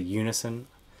the unison,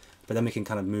 but then we can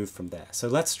kind of move from there. So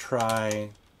let's try,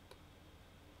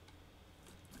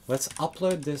 let's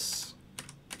upload this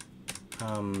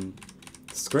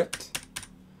script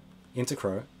into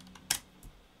Crow.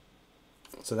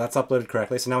 So that's uploaded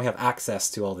correctly. So now we have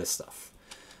access to all this stuff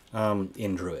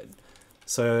in Druid.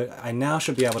 So I now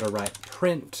should be able to write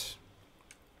print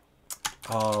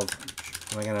of,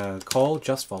 we're going to call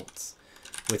just volts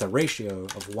with a ratio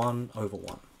of 1 over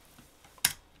 1.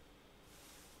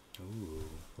 Ooh,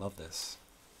 love this.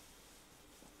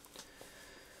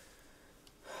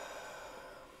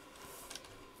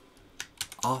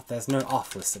 Off, there's no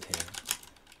off listed here.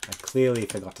 I clearly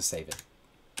forgot to save it.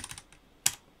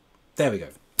 There we go.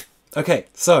 Okay,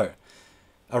 so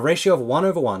a ratio of 1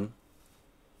 over 1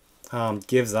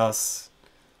 gives us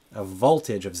a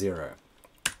voltage of 0.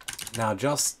 Now,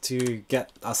 just to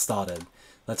get us started,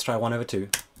 let's try 1 over 2.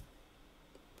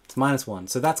 It's minus 1.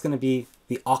 So that's going to be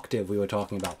the octave we were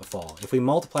talking about before. If we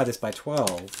multiply this by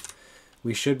 12,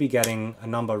 we should be getting a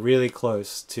number really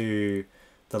close to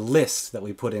the list that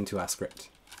we put into our script.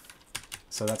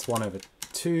 So that's 1 over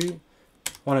 2.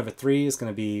 1 over 3 is going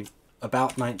to be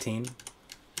about 19.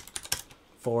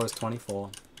 4 is 24.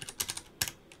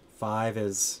 5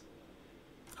 is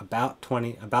about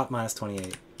 20, about minus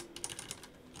 28.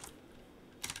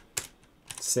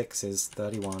 6 is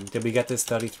 31. Did we get this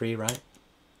 33 right?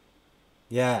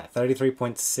 Yeah,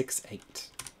 33.68.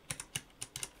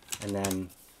 And then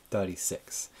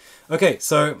 36. Okay,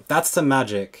 so that's the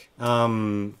magic.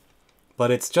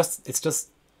 But it's just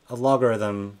a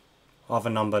logarithm of a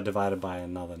number divided by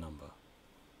another number.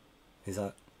 Is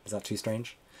that too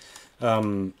strange?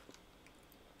 And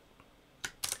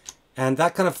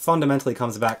that kind of fundamentally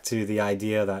comes back to the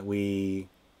idea that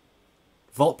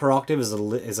volt per octave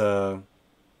is a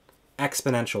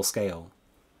exponential scale,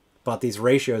 but these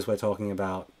ratios we're talking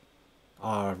about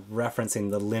are referencing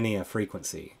the linear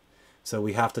frequency. So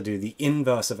we have to do the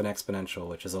inverse of an exponential,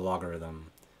 which is a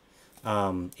logarithm,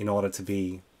 in order to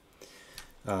be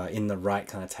in the right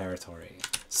kind of territory.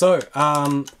 So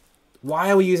why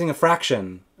are we using a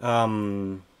fraction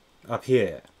up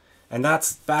here? And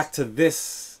that's back to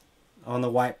this on the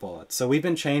whiteboard. So we've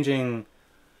been changing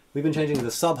the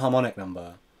subharmonic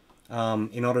number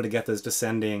in order to get those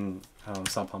descending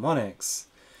subharmonics,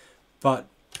 but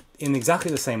in exactly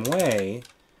the same way,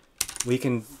 we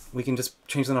can just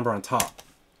change the number on top.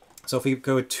 So if we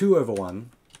go with 2 over 1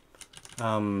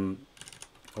 or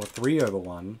 3 over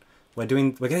 1, we're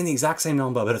getting the exact same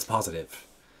number, but it's positive.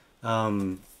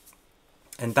 And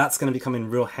that's going to be coming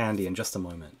real handy in just a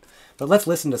moment. But let's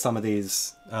listen to some of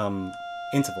these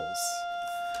intervals.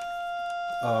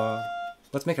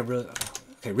 Let's make a really...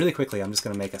 Okay, really quickly, I'm just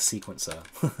going to make a sequencer.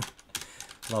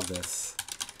 Love this.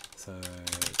 So,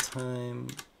 time.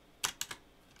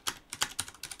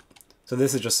 So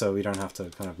this is just so we don't have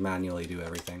to kind of manually do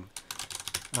everything.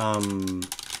 The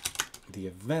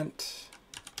event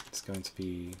is going to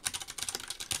be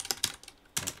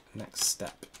next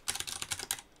step.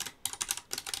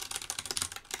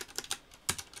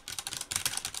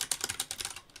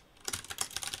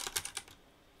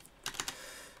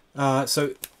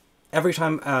 So every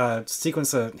time a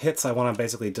sequencer hits, I want to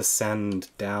basically descend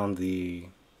down the...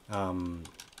 we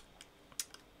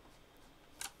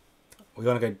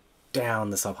want to go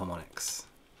down the subharmonics.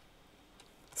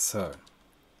 So,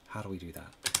 how do we do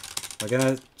that? We're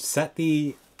going to set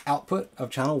the output of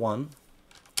channel 1,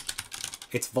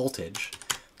 its voltage,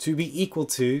 to be equal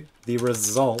to the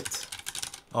result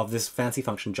of this fancy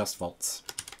function, just volts.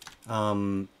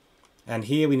 And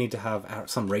here we need to have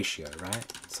some ratio, right?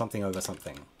 Something over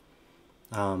something.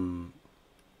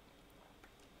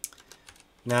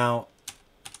 Now,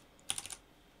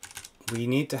 we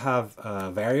need to have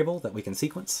a variable that we can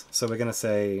sequence. So we're going to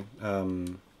say,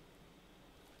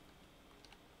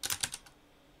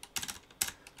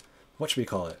 what should we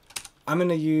call it? I'm going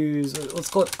to use, let's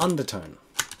call it undertone.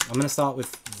 I'm going to start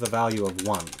with the value of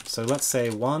 1. So let's say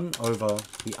 1 over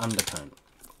the undertone.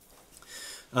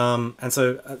 And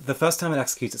so the first time it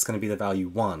executes, it's going to be the value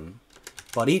 1.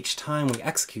 But each time we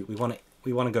execute, we want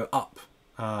to go up.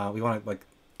 We want to like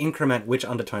increment which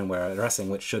undertone we're addressing,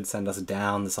 which should send us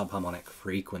down the subharmonic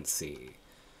frequency.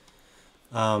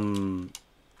 The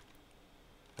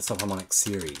subharmonic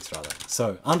series, rather.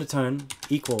 So undertone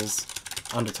equals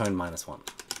undertone minus 1.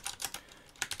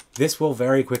 This will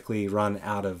very quickly run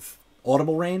out of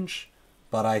audible range,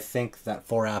 but I think that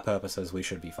for our purposes, we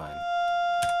should be fine.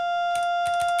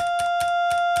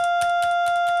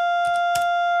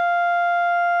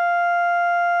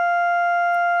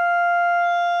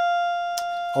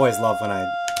 Always love when I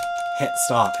hit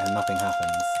start and nothing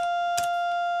happens.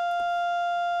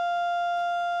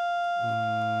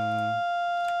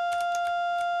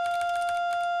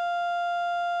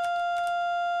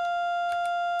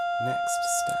 Next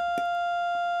step.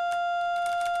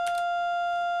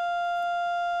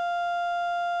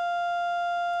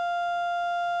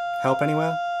 Help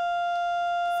anywhere?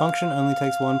 Function only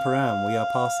takes 1 param. We are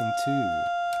passing 2.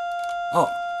 Oh,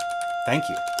 thank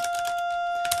you.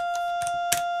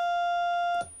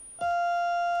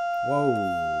 Whoa,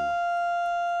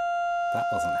 that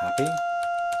wasn't happy.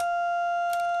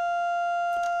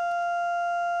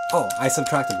 Oh, I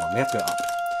subtracted 1. We have to go up.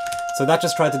 So that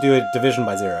just tried to do a division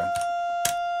by 0.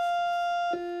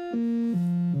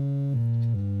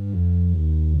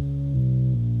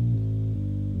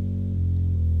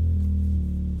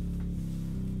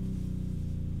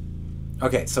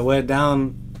 Okay, so we're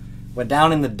down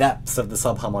in the depths of the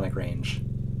subharmonic range.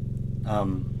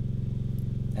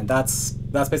 And that's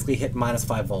basically hit minus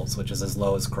 5 volts, which is as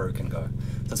low as Crow can go.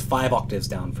 So it's 5 octaves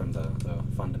down from the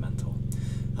fundamental.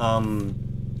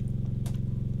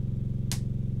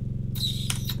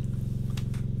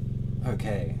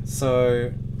 Okay,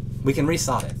 so we can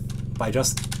restart it by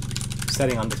just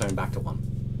setting undertone back to 1.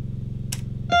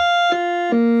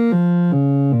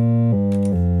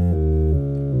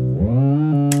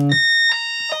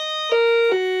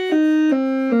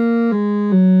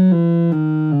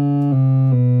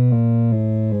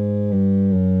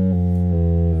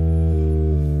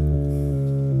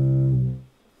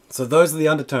 So those are the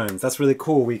undertones. That's really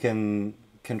cool. We can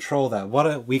control that.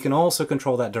 We can also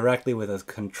control that directly with a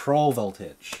control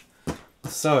voltage.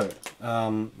 So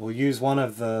we'll use one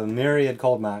of the myriad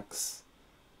callbacks,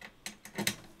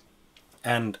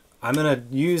 and I'm going to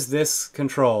use this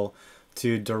control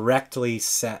to directly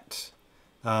set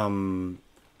the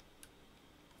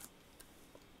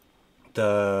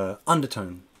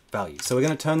undertone value. So we're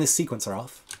going to turn this sequencer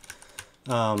off.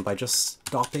 By just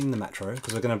stopping the metro,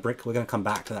 because we're going to come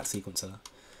back to that sequencer,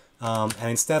 and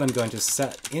instead I'm going to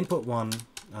set input 1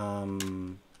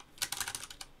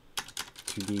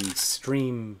 to be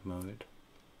stream mode.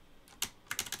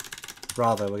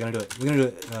 Rather, we're going to do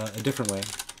it a different way.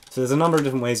 So there's a number of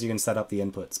different ways you can set up the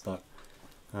inputs, but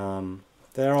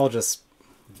they're all just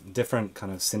different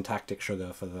kind of syntactic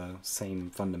sugar for the same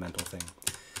fundamental thing.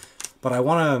 But I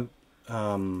want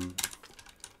to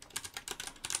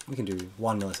we can do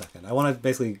 1 millisecond. I want to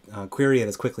basically query it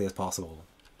as quickly as possible.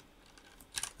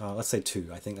 Let's say 2.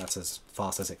 I think that's as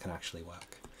fast as it can actually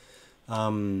work.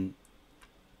 And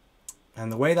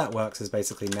the way that works is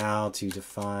basically now to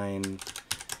define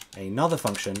another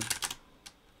function.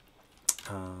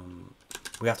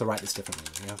 We have to write this differently.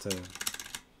 We have to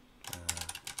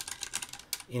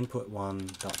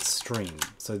input1.stream.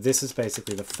 So this is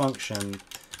basically the function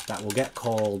that will get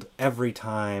called every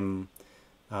time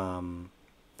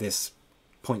this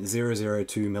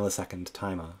 0.002 millisecond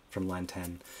timer from line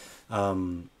 10.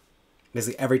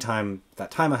 Basically every time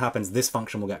that timer happens, this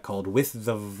function will get called with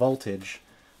the voltage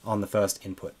on the first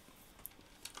input.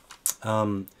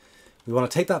 We want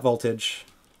to take that voltage,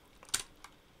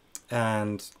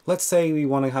 and let's say we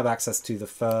want to have access to the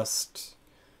first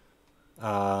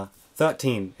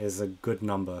 13 is a good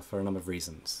number for a number of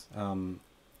reasons.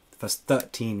 First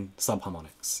 13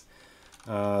 subharmonics.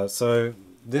 So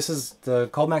this is the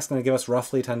Coldmac's going to give us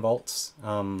roughly 10 volts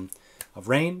of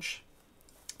range.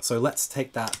 So let's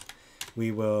take that. We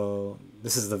will.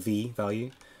 This is the V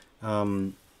value.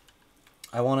 I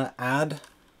want to add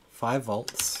 5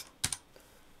 volts.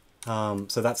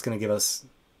 So that's going to give us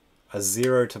a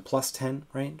 0 to plus 10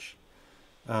 range.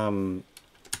 We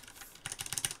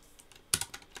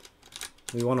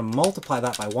want to multiply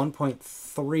that by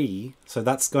 1.3, so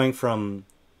that's going from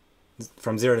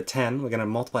 0 to 10. We're going to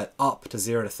multiply it up to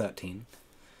 0 to 13.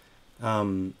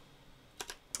 And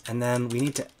then we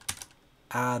need to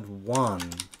add 1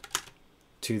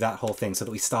 to that whole thing so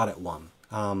that we start at 1.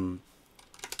 And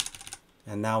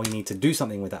now we need to do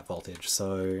something with that voltage.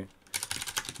 So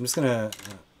I'm just going to,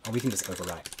 we can just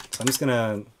overwrite. So I'm just going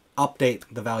to update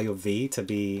the value of V to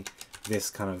be this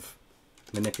kind of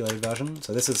manipulated version.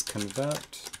 So this is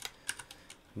convert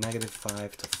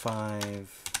 -5 to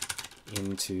 5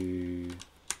 into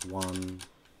 1.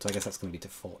 So I guess that's going to be to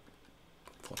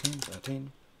 14,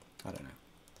 13? I don't know.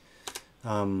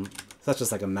 So that's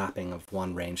just like a mapping of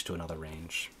one range to another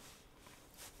range.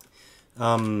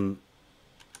 And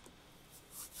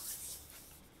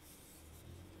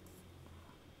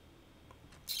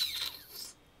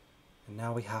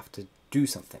now we have to do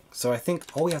something. So I think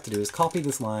all we have to do is copy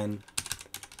this line.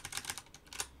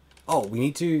 Oh, we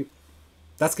need to...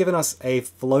 That's given us a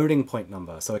floating point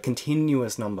number, so a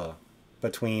continuous number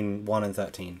between 1 and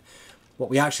 13. What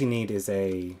we actually need is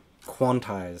a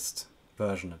quantized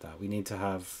version of that. We need to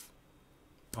have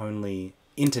only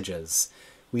integers.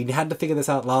 We had to figure this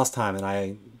out last time, and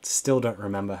I still don't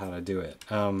remember how to do it.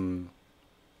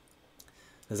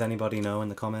 Does anybody know in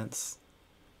the comments?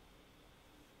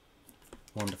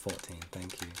 1 to 14,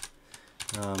 thank you.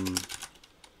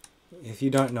 If you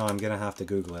don't know, I'm going to have to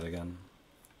Google it again.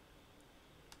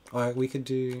 Alright, we could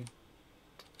do...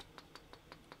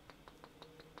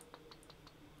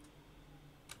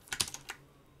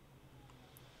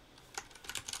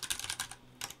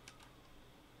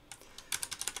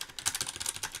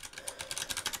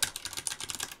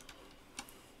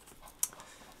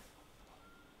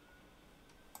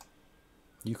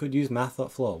 You could use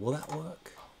math.floor. Will that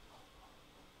work?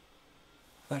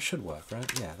 That should work,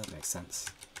 right? Yeah, that makes sense.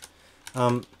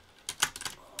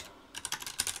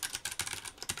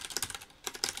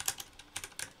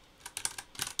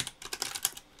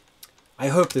 I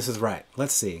hope this is right.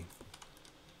 Let's see.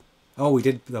 Oh, we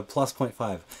did the plus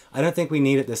 0.5. I don't think we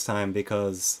need it this time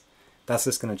because that's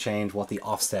just going to change what the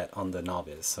offset on the knob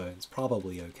is. So it's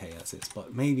probably okay as is,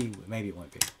 but maybe it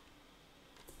won't be.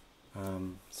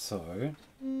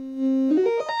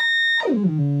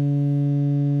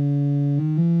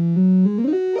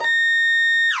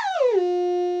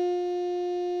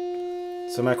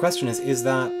 So my question is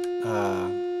that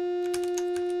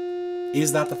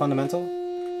the fundamental?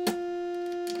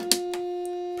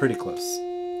 Pretty close.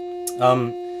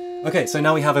 Okay, so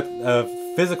now we have a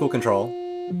physical control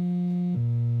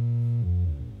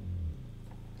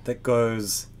that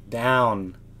goes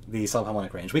down the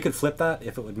subharmonic range. We could flip that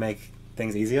if it would make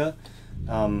things easier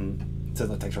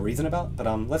to take a reason about, but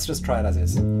let's just try it as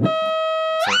is. So,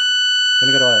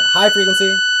 gonna go to a high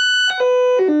frequency.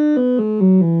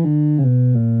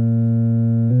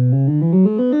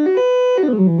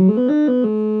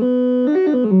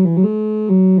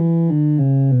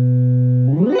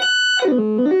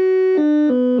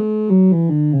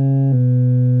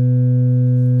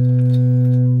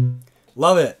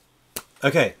 Love it.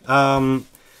 Okay,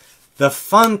 the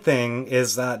fun thing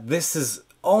is that this is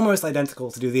almost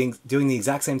identical to doing the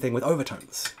exact same thing with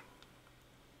overtones.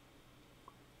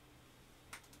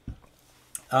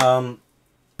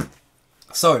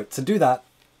 So to do that,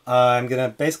 I'm going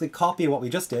to basically copy what we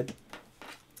just did,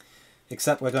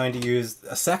 except we're going to use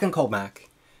a second Coldmac,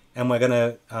 and we're going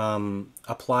to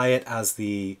apply it as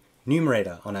the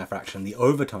numerator on our fraction, the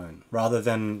overtone, rather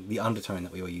than the undertone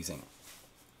that we were using.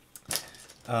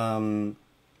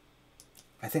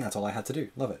 I think that's all I had to do.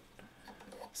 Love it.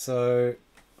 So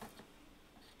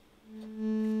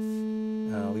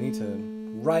we need to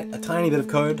write a tiny bit of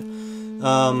code.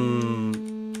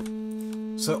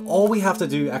 So all we have to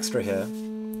do extra here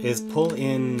is pull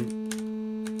in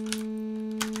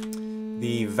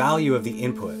the value of the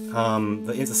input.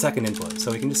 It's the second input.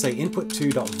 So we can just say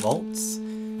input2.volts,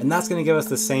 and that's going to give us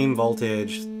the same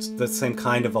voltage, the same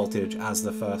kind of voltage as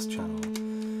the first channel.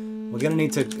 We're going to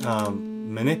need to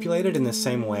manipulate it in the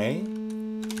same way.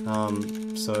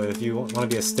 So if you want to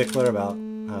be a stickler about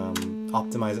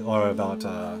optimize or about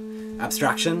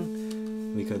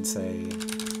abstraction, we could say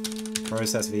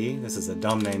process v. This is a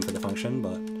dumb name for the function,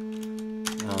 but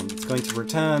it's going to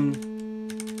return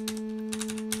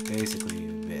basically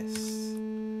this.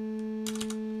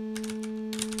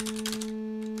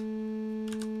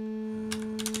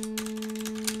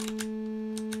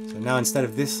 So now instead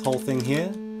of this whole thing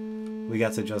here, we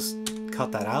get to just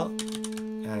cut that out,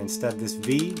 and instead this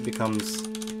v becomes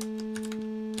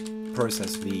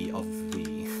process v of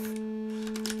v.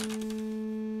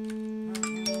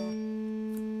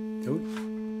 Ooh.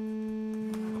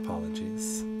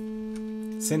 Apologies.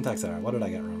 Syntax error. What did I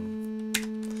get wrong?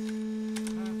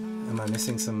 Am I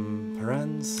missing some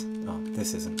parens? Oh,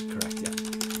 this isn't correct yet.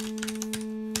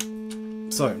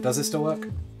 So, does this still work?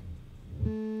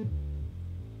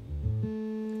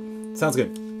 Sounds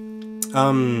good.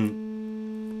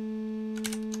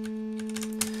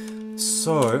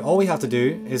 So, all we have to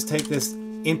do is take this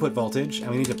input voltage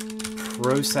and we need to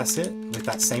process it with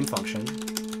that same function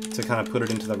to kind of put it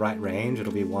into the right range.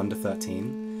 It'll be 1 to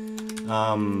 13.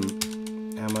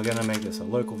 And we're going to make this a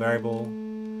local variable,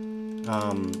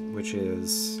 which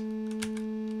is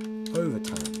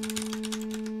overtone.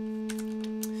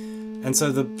 And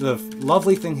so the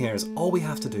lovely thing here is all we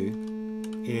have to do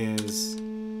is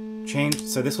change.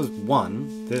 So this was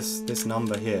 1, this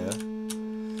number here.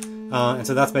 And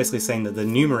so that's basically saying that the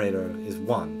numerator is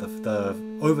 1. The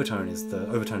overtone is the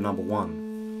overtone number 1.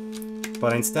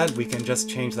 But instead we can just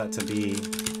change that to be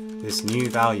this new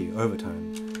value,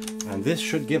 overtone. And this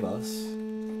should give us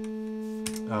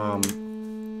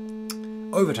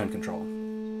overtone control.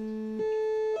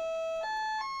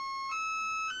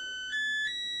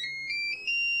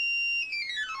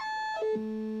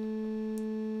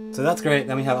 So that's great.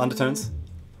 Then we have undertones,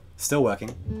 still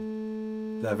working.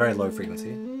 They're very low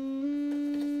frequency.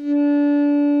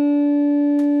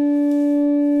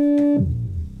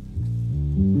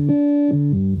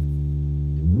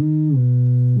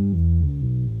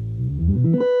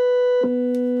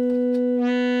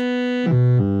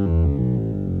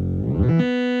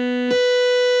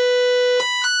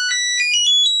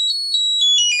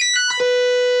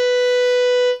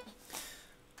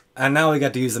 And now we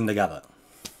get to use them together.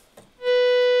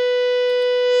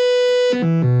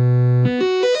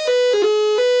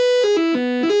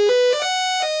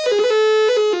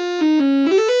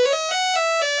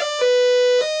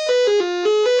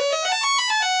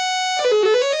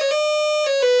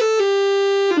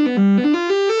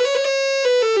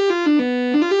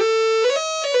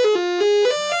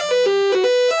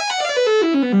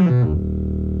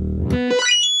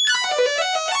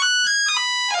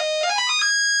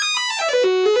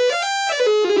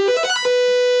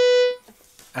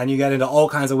 And you get into all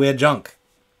kinds of weird junk.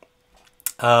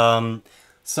 So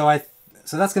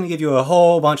that's going to give you a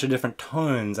whole bunch of different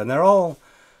tones, and they're all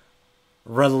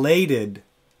related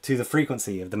to the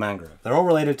frequency of the mangrove. They're all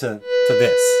related to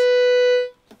this.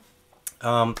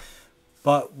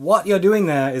 But what you're doing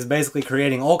there is basically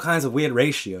creating all kinds of weird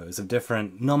ratios of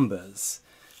different numbers.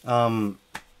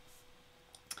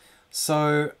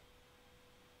 So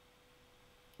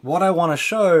what I want to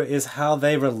show is how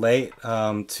they relate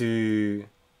to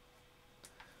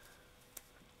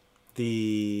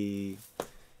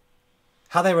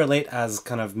how they relate as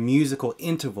kind of musical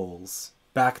intervals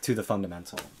back to the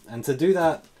fundamental. And to do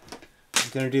that,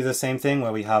 I'm going to do the same thing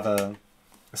where we have a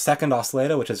second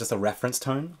oscillator, which is just a reference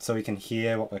tone, so we can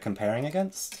hear what we're comparing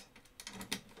against.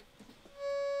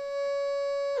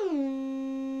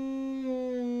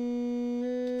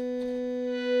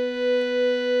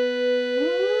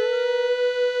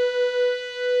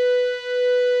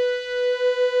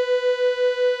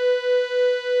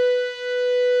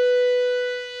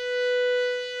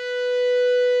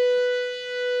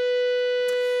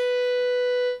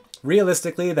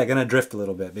 Realistically, they're going to drift a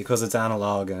little bit because it's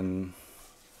analog and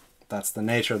that's the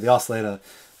nature of the oscillator,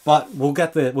 but we'll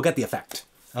get the effect.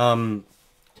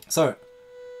 So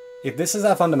if this is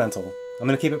our fundamental, I'm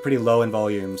going to keep it pretty low in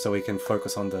volume so we can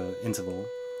focus on the interval.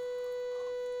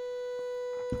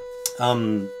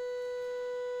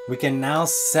 We can now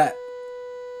set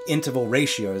interval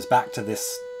ratios back to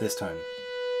this tone.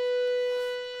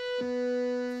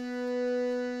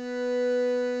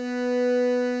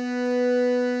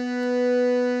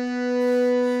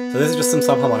 So this is just some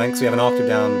subharmonics. We have an octave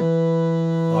down,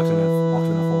 octave and a fourth.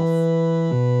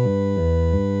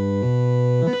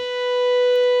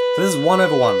 1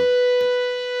 over 1.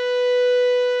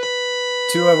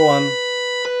 2 over 1.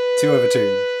 2 over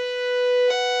 2.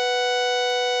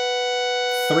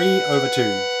 3 over 2.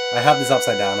 I have this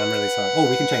upside down, I'm really sorry. Oh,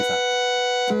 we can change that.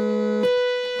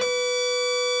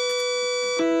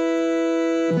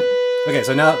 Okay,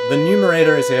 so now the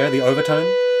numerator is here, the overtone.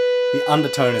 The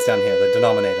undertone is down here, the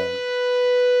denominator.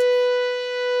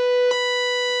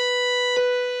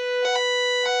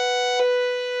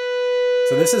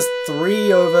 So this is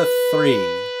 3 over 3.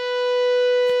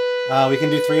 We can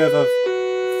do 3 over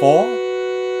 4.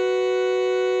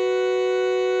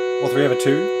 Or 3 over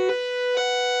 2.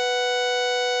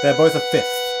 They're both a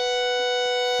fifth.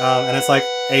 And it's like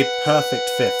a perfect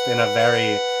fifth in a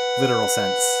very literal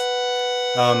sense.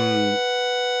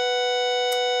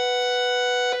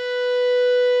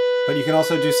 But you can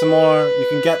also do some more, you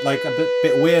can get like a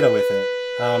bit weirder with it.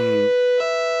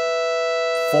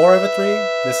 4 over 3,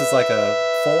 this is like a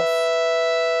fourth.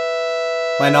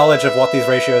 My knowledge of what these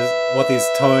ratios, what these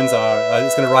tones are,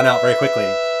 is going to run out very quickly.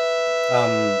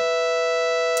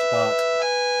 But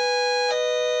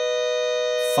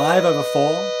 5 over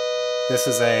 4, this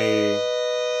is a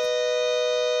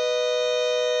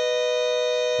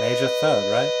major third,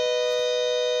 right?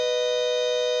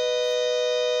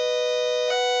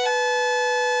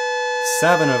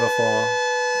 Seven over 4.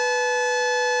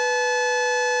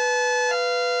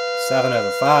 7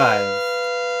 over 5.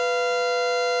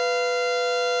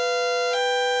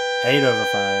 8 over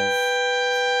 5.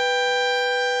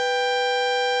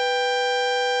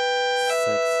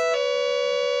 6.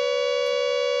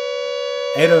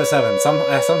 8 over 7.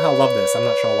 I somehow love this. I'm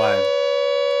not sure why.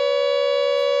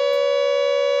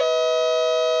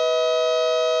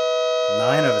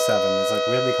 9 over 7 is like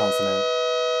weirdly consonant.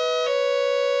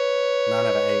 9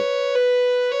 over 8.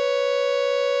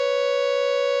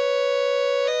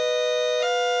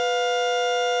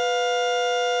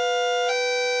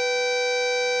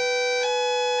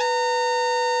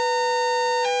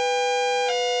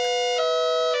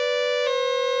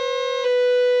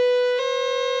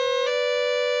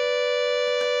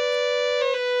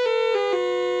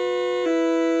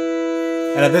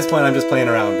 And at this point I'm just playing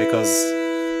around because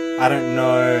I don't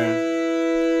know.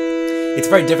 It's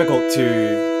very difficult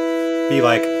to be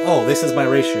like, oh, this is my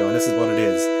ratio and this is what it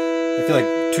is. I feel like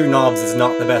 2 knobs is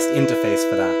not the best interface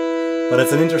for that. But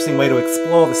it's an interesting way to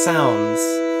explore the sounds.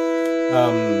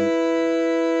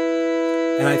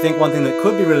 And I think one thing that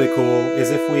could be really cool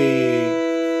is if we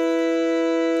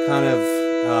kind of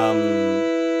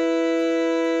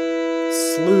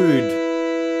slewed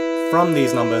from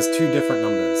these numbers 2 different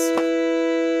numbers.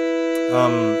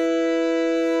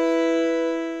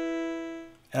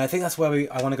 And I think that's where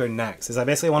I want to go next, is I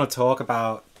basically want to talk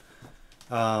about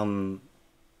kind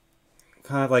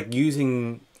of like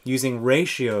using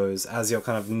ratios as your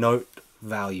kind of note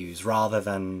values rather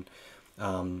than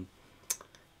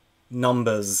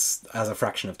numbers as a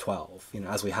fraction of 12, you know,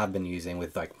 as we have been using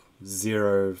with like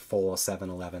 0, 4, 7,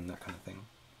 11, that kind of thing.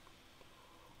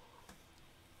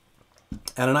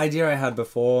 And an idea I had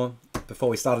before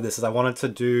we started this is I wanted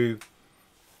to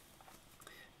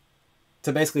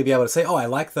basically be able to say, oh, I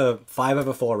like the 5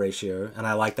 over 4 ratio and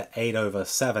I like the 8 over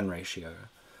 7 ratio.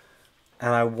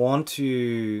 And I want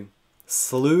to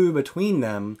slew between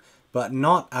them, but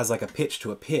not as like a pitch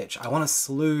to a pitch. I want to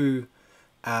slew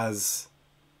as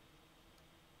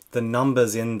the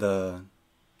numbers in the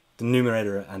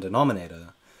numerator and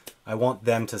denominator. I want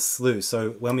them to slew.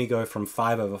 So when we go from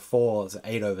 5 over 4 to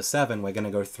 8 over 7, we're going to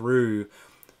go through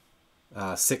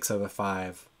 6 over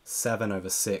 5, 7 over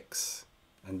 6,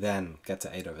 and then get to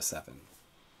 8 over 7.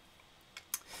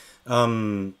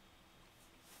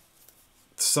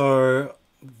 So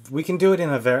we can do it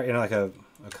in a very, like a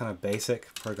kind of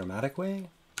basic programmatic way.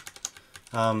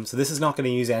 So this is not going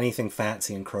to use anything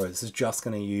fancy in Crow. This is just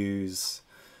going to use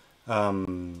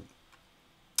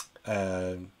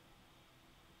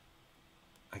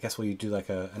I guess we do like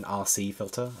an RC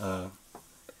filter,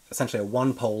 essentially a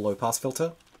 1-pole low-pass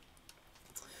filter,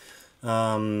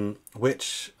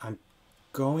 which I'm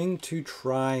going to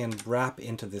try and wrap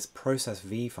into this process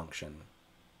V function.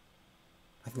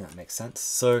 I think that makes sense.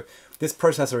 So this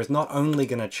processor is not only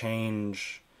going to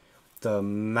change the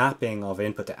mapping of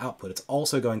input to output, it's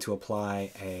also going to apply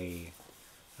a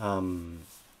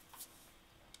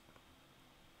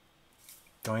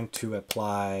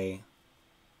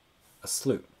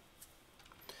slew.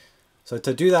 So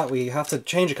to do that, we have to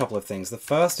change a couple of things. The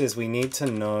first is we need to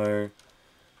know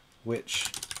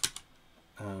which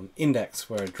index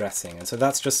we're addressing, and so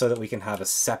that's just so that we can have a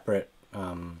separate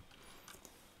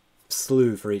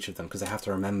slew for each of them, because they have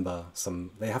to remember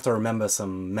some. They have to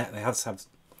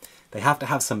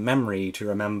have some memory to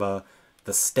remember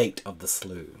the state of the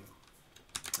slew.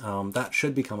 That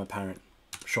should become apparent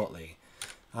shortly.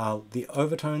 The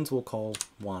overtones we'll call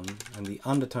 1, and the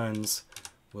undertones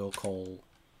we'll call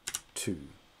 2.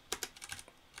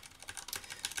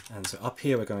 And so up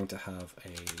here we're going to have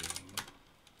a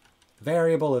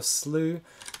variable of slew,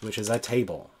 which is a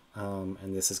table.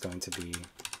 And this is going to be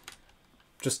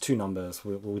just 2 numbers.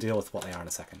 We'll deal with what they are in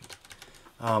a second.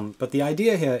 But the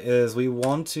idea here is we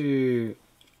want to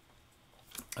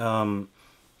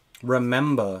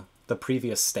remember the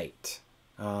previous state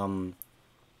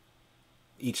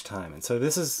each time. And so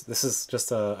this is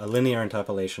just a linear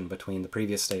interpolation between the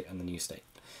previous state and the new state.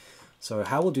 So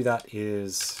how we'll do that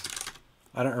is,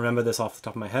 I don't remember this off the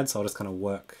top of my head, so I'll just kind of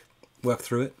work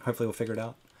through it. Hopefully we'll figure it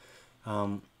out.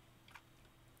 And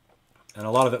a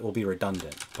lot of it will be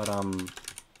redundant, but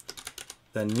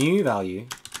the new value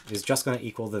is just going to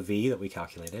equal the V that we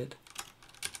calculated.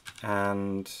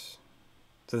 And so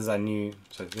this is our new,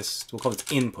 so this, we'll call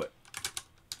this input.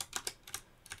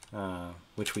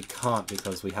 Which we can't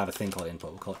because we have a thing called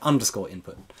input. We'll call it underscore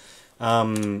input.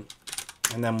 And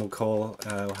then we'll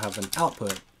have an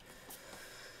output,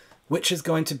 which is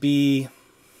going to be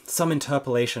some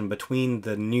interpolation between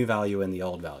the new value and the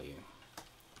old value.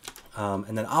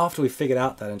 And then after we've figured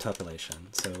out that interpolation,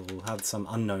 so we'll have some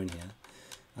unknown here,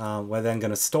 we're then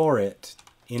going to store it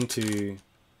into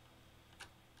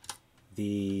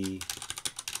the,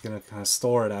 going to kind of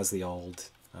store it as the old,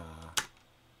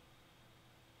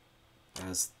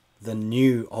 as the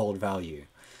new old value.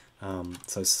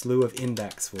 So slew of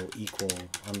index will equal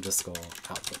underscore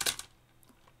output.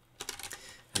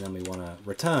 And then we want to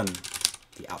return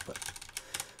the output.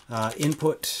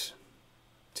 Input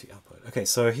to output. Okay,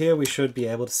 so here we should be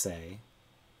able to say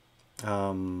if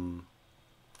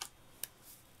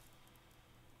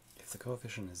the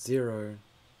coefficient is 0,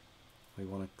 we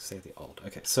want to say the old.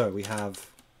 Okay, so we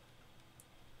have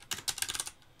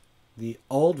the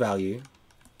old value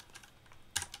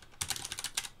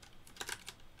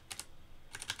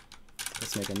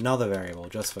let's make another variable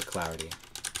just for clarity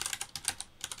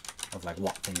of like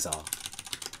what things are.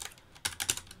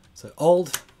 So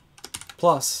old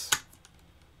plus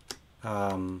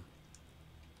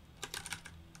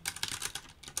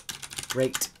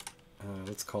rate,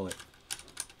 let's call it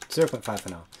 0.5 for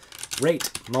now.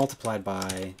 Rate multiplied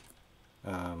by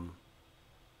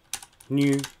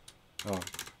new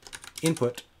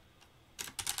input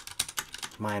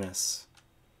minus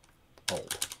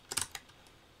old.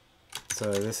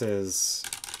 So this is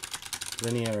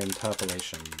linear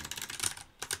interpolation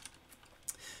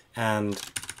and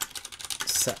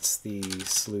sets the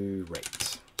slew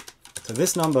rate. So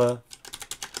this number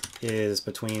is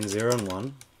between 0 and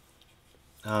 1.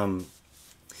 And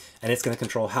it's going to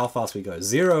control how fast we go.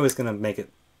 0 is going to make it,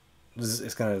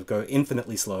 it's going to go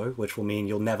infinitely slow, which will mean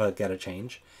you'll never get a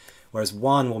change. Whereas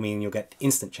 1 will mean you'll get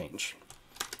instant change.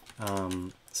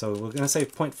 So we're going to say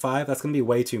 0.5, that's going to be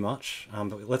way too much,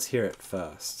 but let's hear it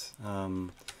first.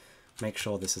 Make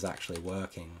sure this is actually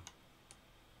working.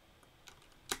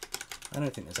 I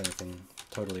don't think there's anything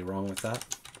totally wrong with that.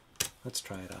 Let's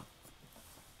try it out.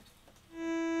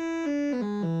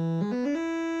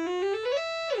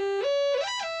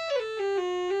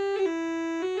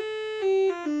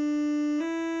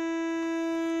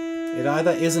 It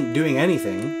either isn't doing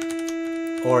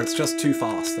anything, or it's just too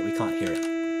fast that we can't hear it.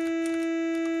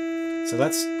 So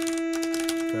let's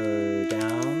go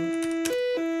down.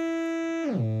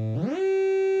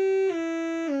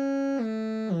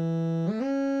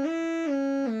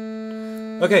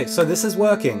 Okay, so this is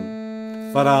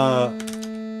working, but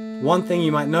one thing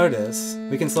you might notice,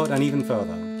 we can slow it down even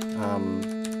further,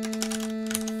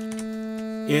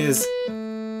 is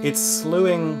it's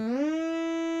slewing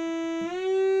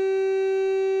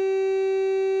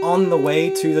on the way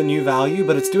to the new value,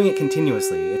 but it's doing it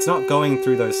continuously. It's not going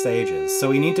through those stages. So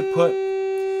we need to put,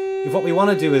 if what we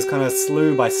want to do is kind of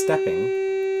slew by stepping,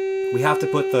 we have to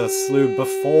put the slew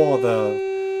before the,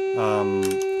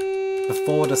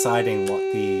 before deciding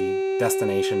what the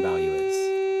destination value is.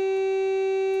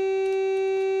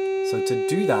 So to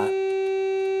do that,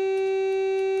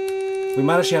 we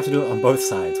might actually have to do it on both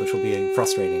sides, which will be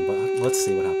frustrating, but let's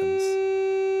see what happens.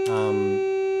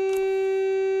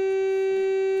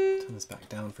 Back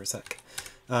down for a sec.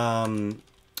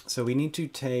 So we need to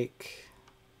take,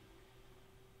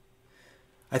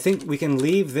 I think we can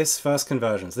leave this first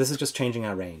conversion. So this is just changing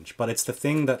our range, but it's the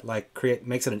thing that like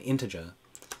makes it an integer.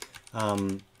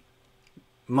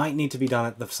 Might need to be done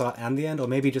at the start and the end, or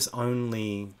maybe just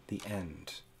only the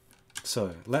end.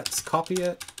 So let's copy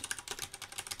it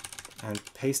and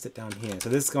paste it down here. So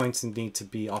this is going to need to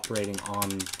be operating on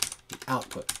the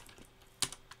output.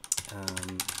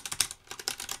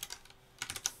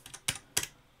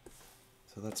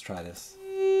 So let's try this.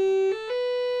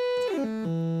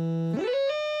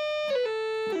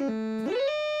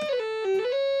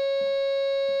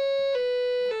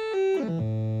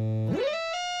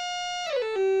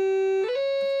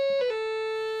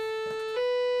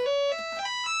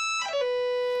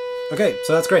 Okay,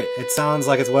 so that's great. It sounds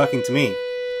like it's working to me.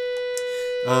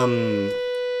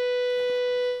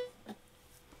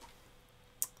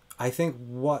 I think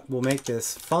what will make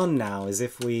this fun now is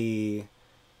if we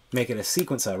make it a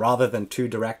sequencer rather than two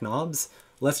direct knobs.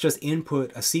 Let's just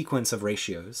input a sequence of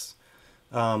ratios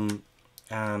and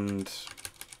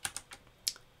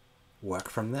work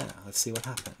from there. Let's see what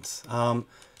happens. I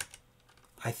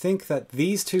think that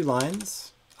these two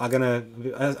lines are going to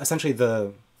essentially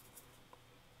they're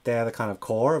the kind of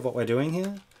core of what we're doing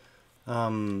here.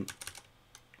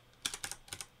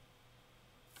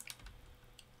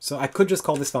 So I could just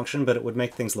call this function, but it would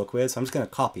make things look weird, so I'm just going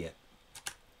to copy it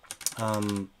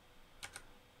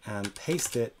and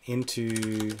paste it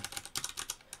into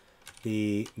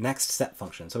the next step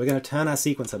function. So we're going to turn our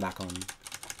sequencer back on,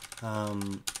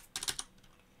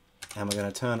 and we're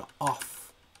going to turn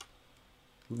off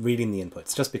reading the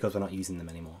inputs, just because we're not using them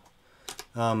anymore.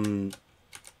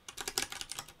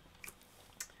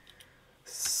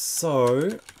 So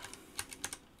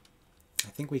I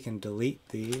think we can delete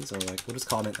these, or like we'll just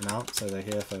comment them out so they're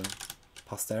here for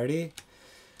posterity.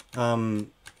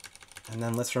 And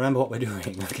then let's remember what we're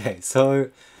doing. Okay,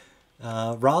 so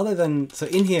rather than, so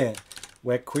in here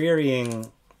we're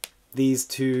querying these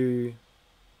two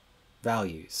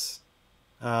values,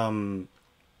 and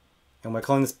we're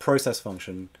calling this process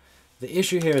function. The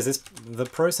issue here is the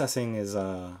processing is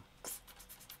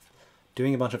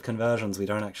doing a bunch of conversions we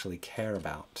don't actually care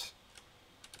about.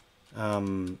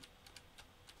 Oh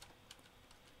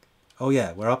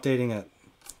yeah, we're updating at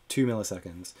 2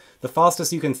 milliseconds. The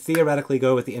fastest you can theoretically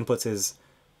go with the inputs is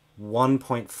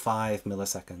 1.5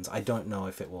 milliseconds. I don't know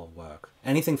if it will work.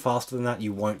 Anything faster than that,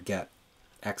 you won't get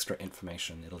extra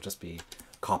information. It'll just be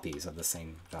copies of the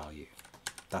same value.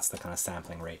 That's the kind of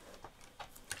sampling rate.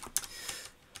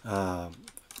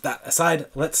 That aside,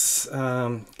 let's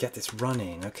get this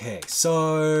running. Okay,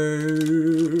 so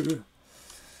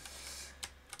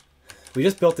we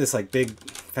just built this like big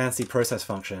fancy process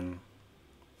function,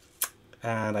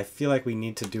 and I feel like we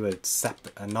need to do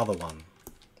another one.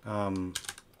 I'm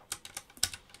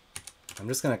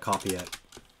just going to copy it.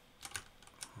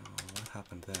 Oh, what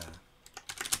happened there?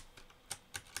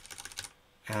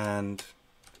 And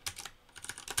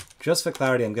just for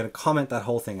clarity, I'm going to comment that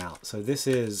whole thing out. So this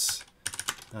is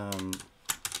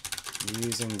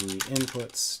using the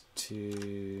inputs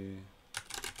to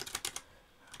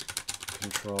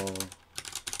control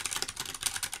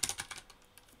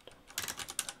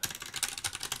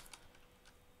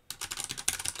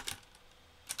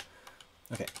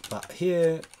okay, but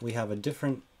here we have a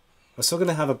different, we're still going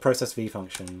to have a process v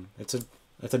function. It's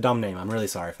a dumb name, I'm really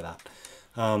sorry for that.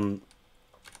 And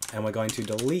we're going to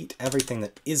delete everything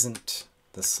that isn't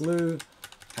the slew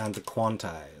and the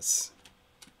quantize.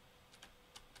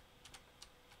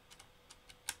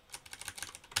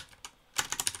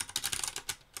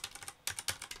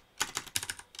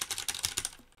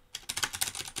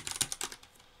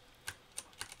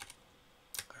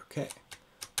 Okay.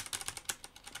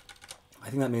 I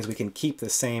think that means we can keep the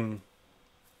same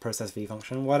process v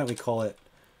function. Why don't we call it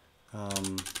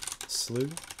slew?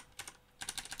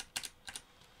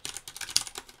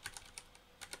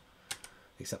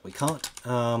 Except we can't.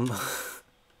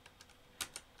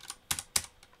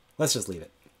 Let's just leave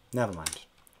it. Never mind.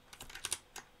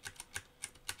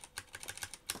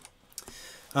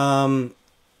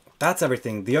 That's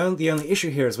everything. The only issue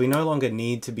here is we no longer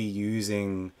need to be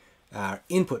using our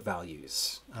input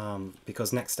values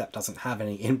because next step doesn't have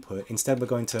any input. Instead,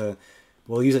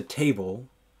 we'll use a table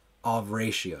of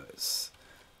ratios.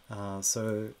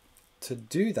 So to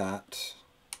do that,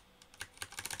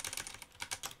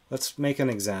 let's make an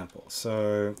example.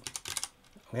 So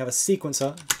we have a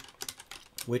sequencer,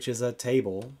 which is a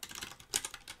table,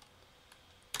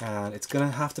 and it's going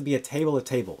to have to be a table of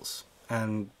tables.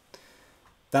 And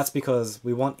that's because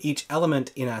we want each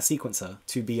element in our sequencer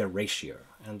to be a ratio.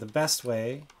 And the best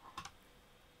way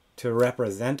to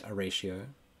represent a ratio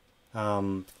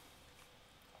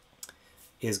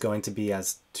is going to be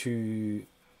as two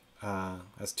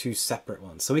separate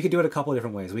ones. So we could do it a couple of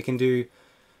different ways. We can do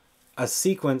a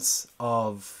sequence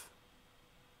of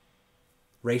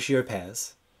ratio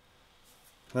pairs.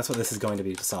 That's what this is going to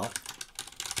be to start.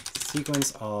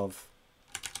 Sequence of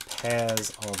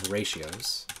pairs of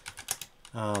ratios.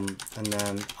 And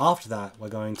then after that, we're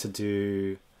going to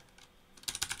do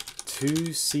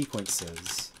two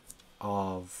sequences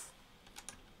of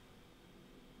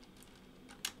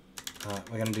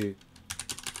we're going to do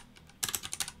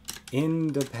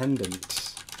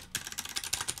independent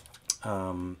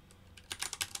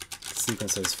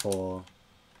sequences for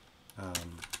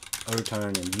overtone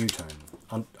and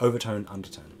utone, overtone,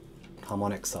 undertone,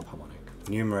 harmonic, subharmonic,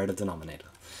 numerator, denominator,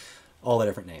 all the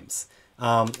different names.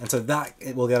 And so that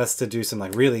it will get us to do some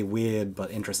like really weird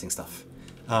but interesting stuff.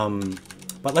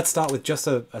 But let's start with just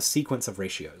a sequence of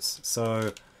ratios.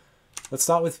 So let's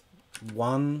start with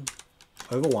 1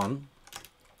 over 1.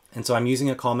 And so I'm using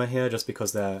a comma here just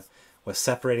because we're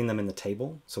separating them in the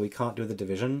table, so we can't do the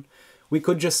division. We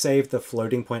could just save the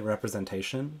floating point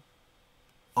representation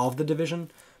of the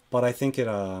division, but I think it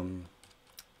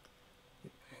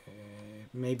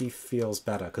maybe feels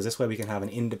better because this way we can have an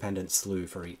independent slew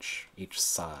for each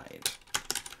side.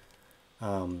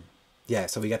 Yeah,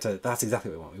 so we get to, that's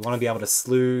exactly what we want. We want to be able to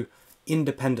slew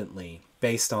independently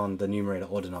based on the numerator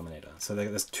or denominator. So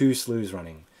there's 2 slews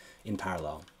running in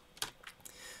parallel.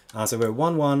 So we're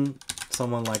 1, 1,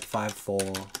 someone like 5,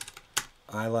 4,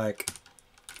 I like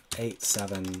 8,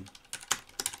 7,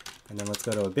 and then let's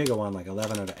go to a bigger one like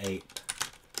 11 over 8.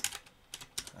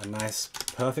 A nice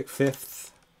perfect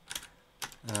 5th.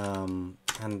 And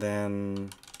then,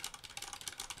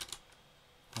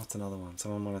 what's another one?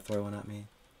 Someone want to throw one at me?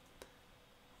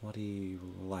 What do you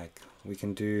like? We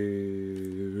can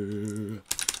do,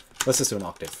 let's just do an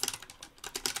octave.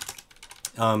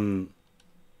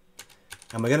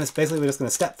 And we're just gonna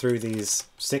step through these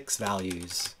 6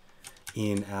 values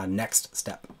in our next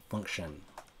step function.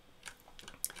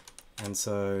 And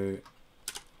so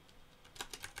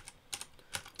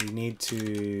we need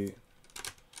to,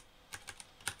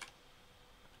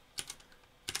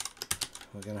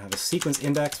 we're gonna have a sequence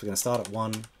index. We're gonna start at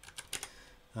 1.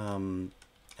 And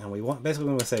we want, basically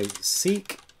we're gonna say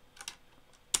seek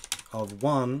of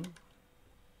 1.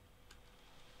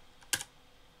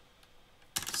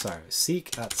 So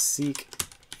seek at seek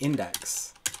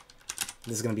index.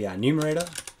 This is going to be our numerator,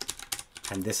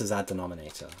 and this is our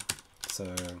denominator.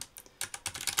 So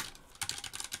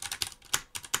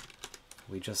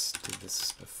we just did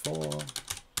this before.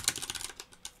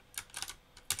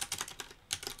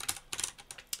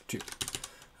 2.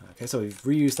 Okay, so we've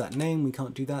reused that name. We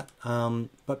can't do that.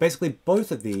 But basically,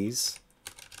 both of these,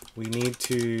 we need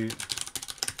to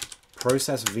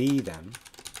process V them.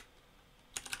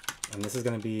 And this is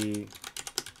going to be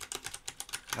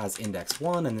as index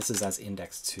 1, and this is as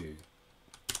index 2.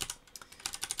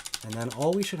 And then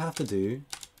all we should have to do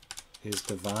is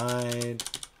divide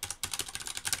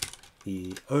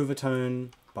the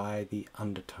overtone by the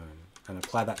undertone and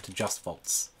apply that to just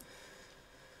volts.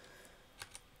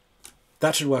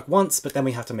 That should work once, but then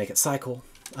we have to make it cycle.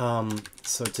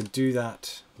 So to do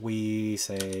that, we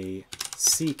say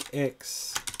seek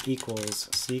x equals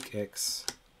seek x.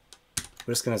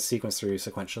 We're just going to sequence through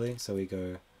sequentially. So we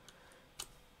go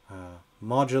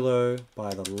modulo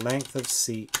by the length of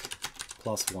seek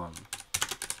plus 1.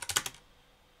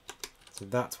 So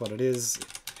that's what it is.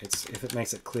 It's, if it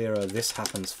makes it clearer, this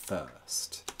happens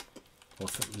first. Or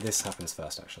this happens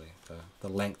first, actually, the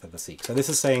length of the seek. So this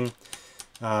is saying,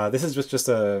 this is just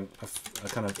a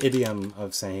kind of idiom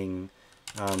of saying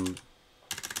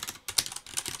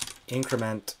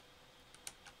increment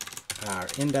our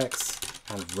index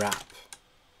and wrap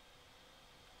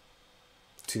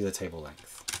to the table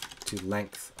length, to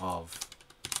length of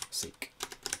seek.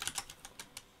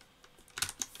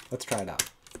 Let's try it out.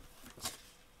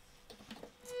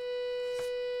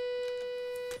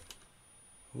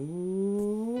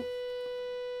 Ooh.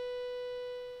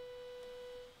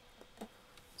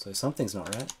 So something's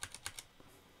not right.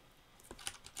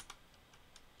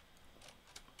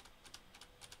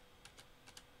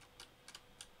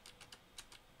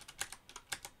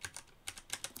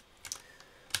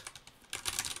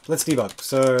 Let's debug.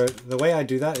 So the way I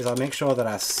do that is I'll make sure that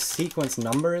our sequence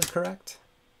number is correct.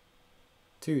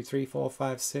 2, 3, 4,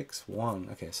 5, 6, 1.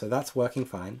 Okay, so that's working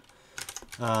fine.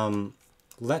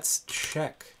 Let's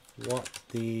check what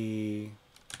the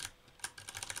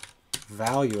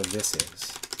value of this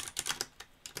is.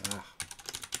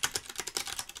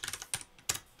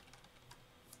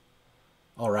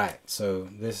 All right, so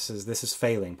this is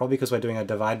failing, probably because we're doing a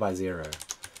divide by 0.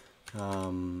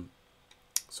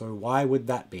 So why would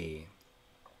that be?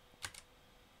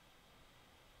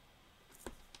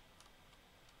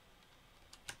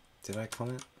 Did I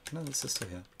comment? No, this is still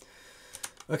here.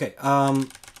 Okay. I'm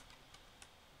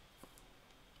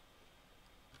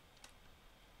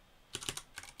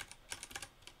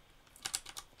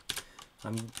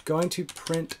going to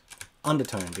print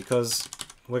undertone because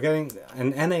we're getting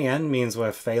an NaN means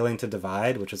we're failing to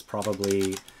divide, which is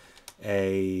probably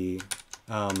a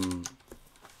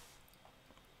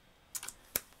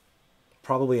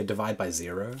probably a divide by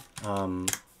 0.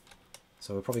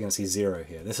 So we're probably going to see 0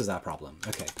 here. This is our problem.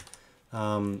 Okay.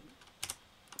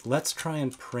 Let's try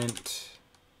and print...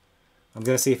 I'm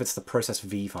going to see if it's the process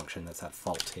v function that's at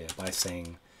fault here by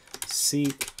saying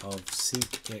seek of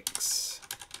seek x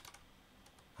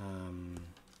of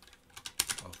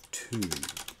 2.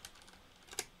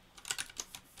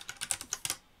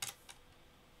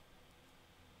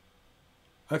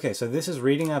 Okay, so this is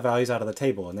reading our values out of the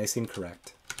table, and they seem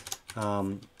correct.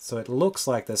 So it looks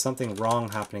like there's something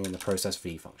wrong happening in the process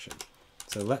v function.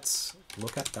 So let's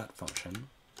look at that function.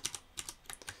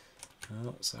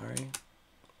 Oh, sorry.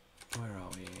 Where are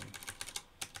we?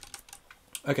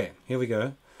 Okay, here we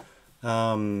go.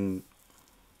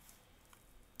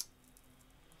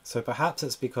 So perhaps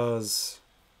it's because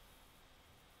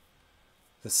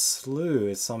the slew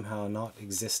is somehow not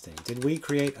existing. Did we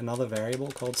create another variable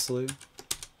called slew?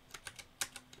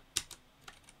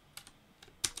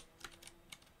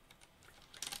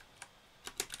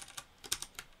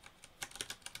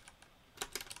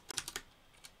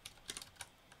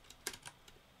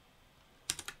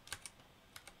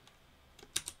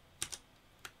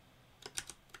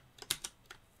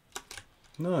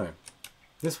 No.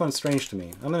 This one's strange to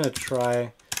me. I'm going to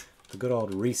try the good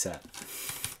old reset.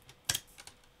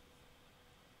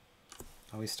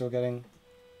 Are we still getting...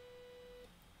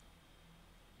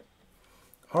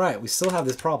 Alright, we still have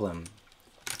this problem.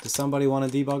 Does somebody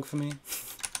want to debug for me?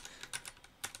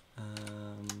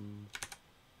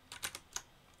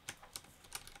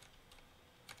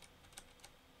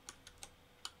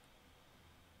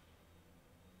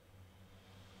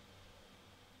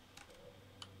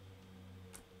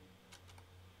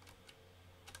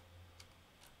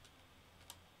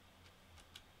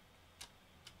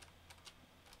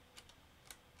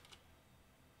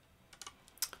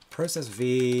 Process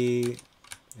v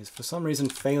is for some reason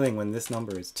failing when this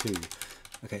number is 2.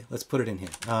 Okay, let's put it in here.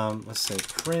 Let's say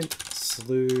print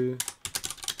slew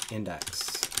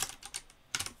index.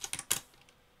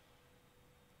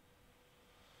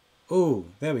 Oh,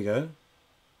 there we go.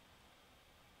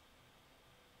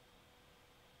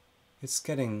 It's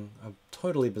getting a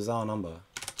totally bizarre number.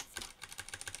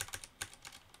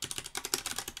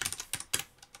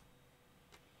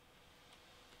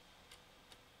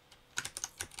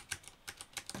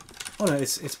 Oh no,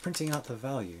 it's printing out the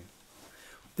value.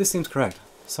 This seems correct.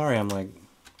 Sorry, I'm like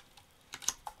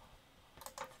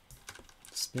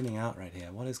spinning out right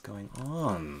here. What is going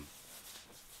on?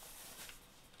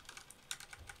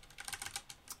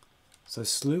 So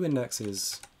slew index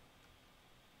is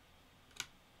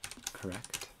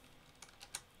correct.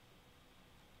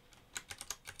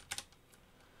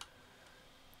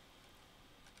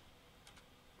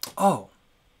 Oh,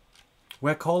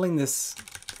 we're calling this...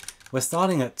 We're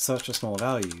starting at such a small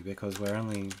value because we're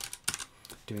only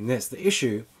doing this. The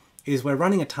issue is we're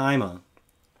running a timer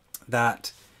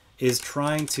that is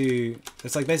trying to...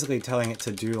 It's like basically telling it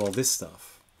to do all this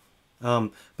stuff.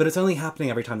 But it's only happening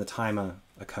every time the timer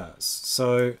occurs.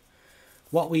 So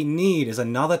what we need is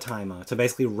another timer to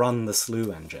basically run the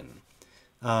slew engine.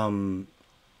 And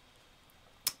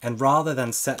rather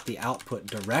than set the output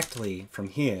directly from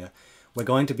here, we're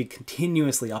going to be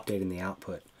continuously updating the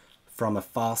output from a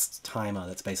fast timer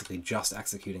that's basically just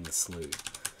executing the slew.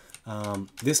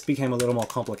 This became a little more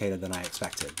complicated than I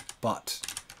expected, but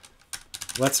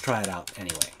let's try it out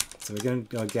anyway. So we're going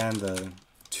to go again the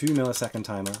 2 millisecond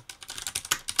timer.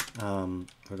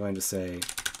 We're going to say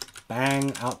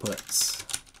bang outputs.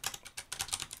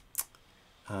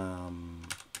 And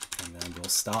then we'll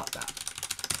start that.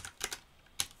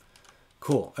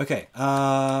 Cool, okay.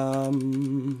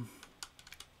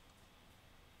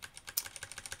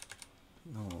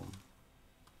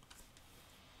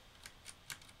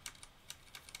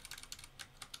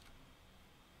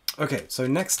 Okay, so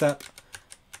next step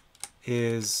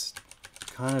is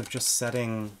kind of just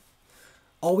setting...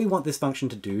 All we want this function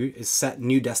to do is set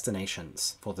new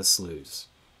destinations for the slews.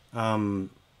 So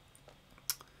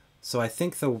I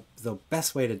think the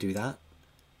best way to do that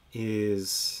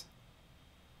is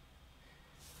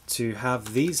to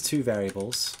have these two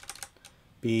variables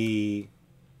be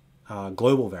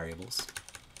global variables.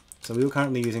 So we were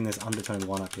currently using this undertone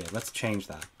 1 up here. Let's change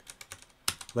that.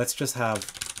 Let's just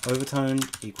have overtone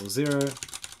equals 0.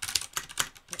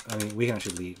 I mean, we can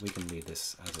actually leave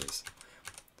this as is.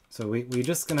 So we're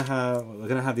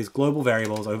gonna have these global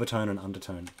variables, overtone and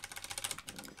undertone.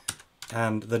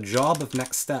 And the job of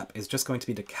next step is just going to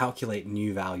be to calculate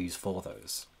new values for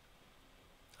those.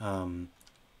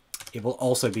 It will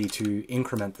also be to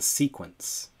increment the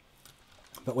sequence.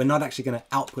 But we're not actually going to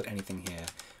output anything here.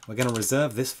 We're going to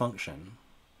reserve this function.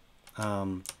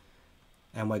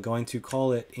 and we're going to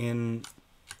call it in,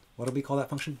 what do we call that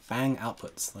function? Bang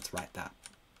outputs. Let's write that.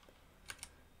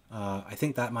 I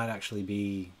think that might actually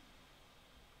be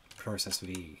process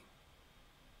V.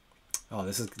 Oh,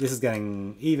 this is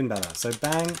getting even better. So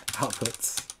bang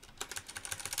outputs.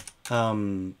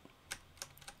 Well,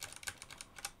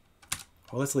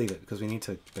 let's leave it because we need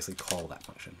to basically call that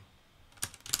function.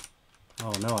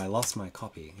 Oh no, I lost my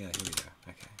copy. Yeah, here we go.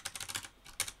 Okay.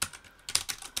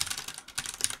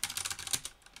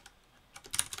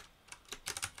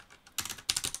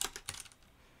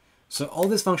 So all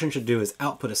this function should do is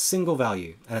output a single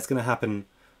value, and it's going to happen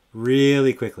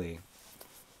really quickly.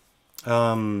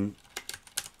 And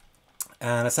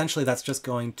essentially that's just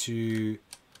going to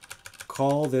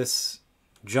call this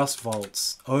just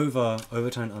volts over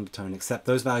overtone, undertone, except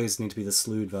those values need to be the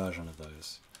slewed version of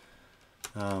those.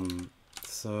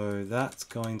 So that's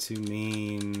going to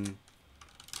mean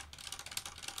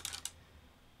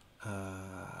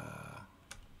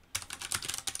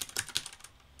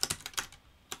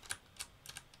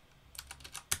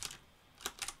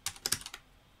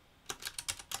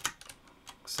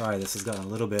sorry, this has gotten a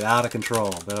little bit out of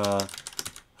control, but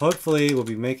hopefully we'll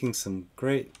be making some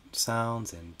great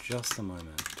sounds in just a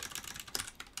moment.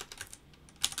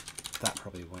 That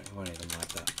probably won't even like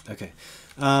that. Okay.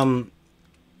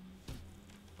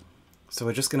 So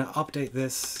we're just going to update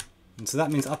this. And so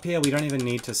that means up here we don't even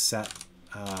need to set,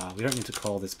 we don't need to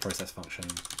call this process function.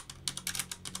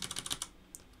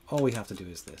 All we have to do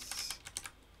is this.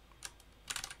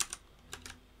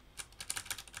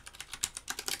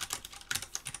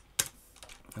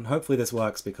 And hopefully this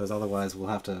works, because otherwise we'll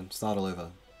have to start all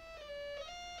over.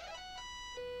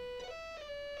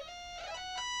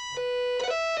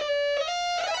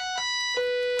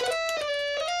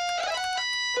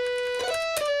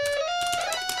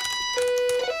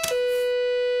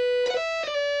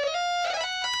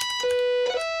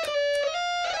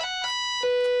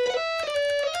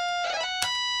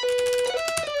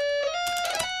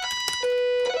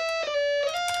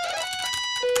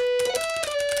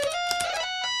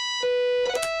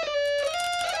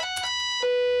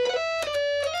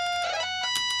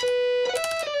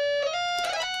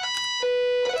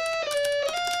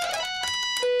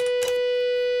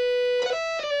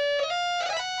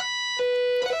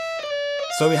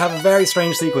 So we have a very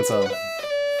strange sequencer.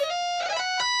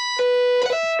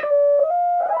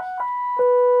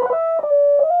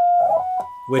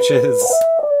 Which is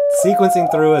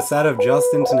sequencing through a set of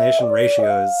just intonation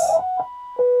ratios.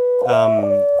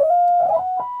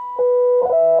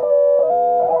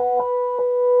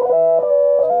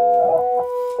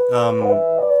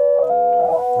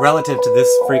 Relative to this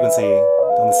frequency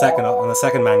on the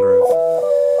second Mangrove.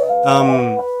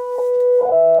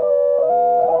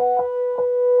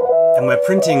 And we're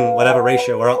printing whatever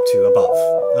ratio we're up to above.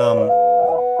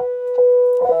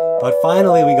 But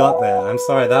finally we got there. I'm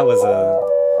sorry, that was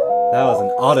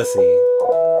an odyssey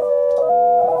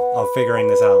of figuring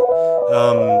this out.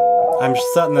 I'm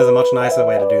certain there's a much nicer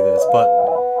way to do this, but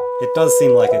it does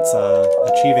seem like it's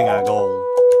achieving our goal.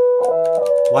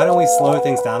 Why don't we slow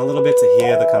things down a little bit to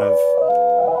hear the kind of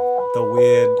the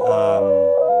weird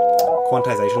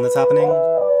quantization that's happening?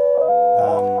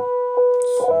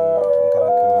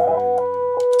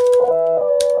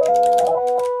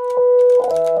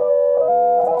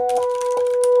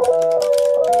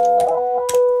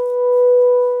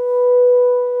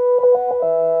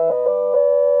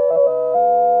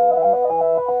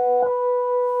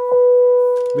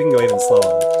 We can go even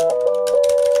slower.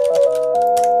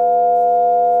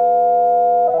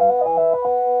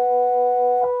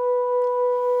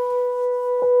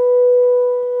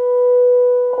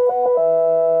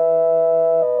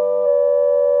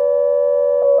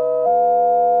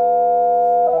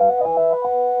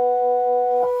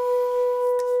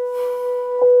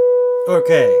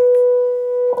 Okay,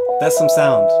 that's some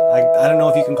sound. I don't know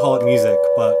if you can call it music,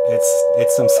 but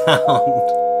it's some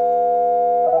sound.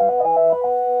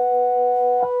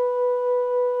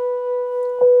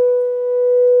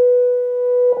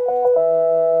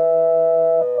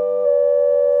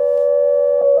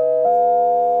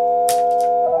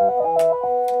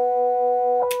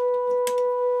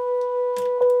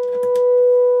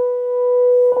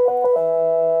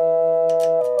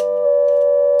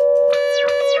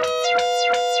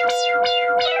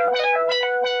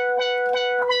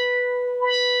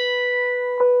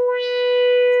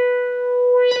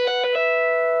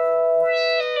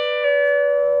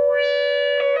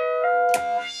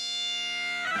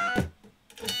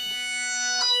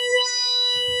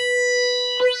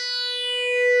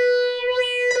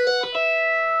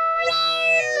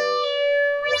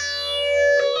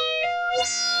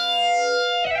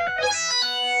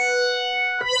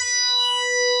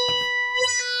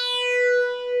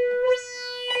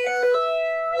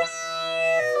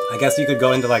 I guess you could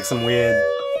go into like some weird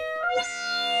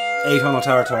atonal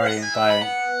territory by...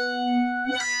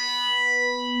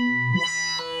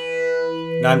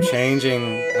 Now I'm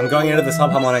going into the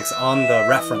subharmonics on the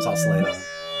reference oscillator.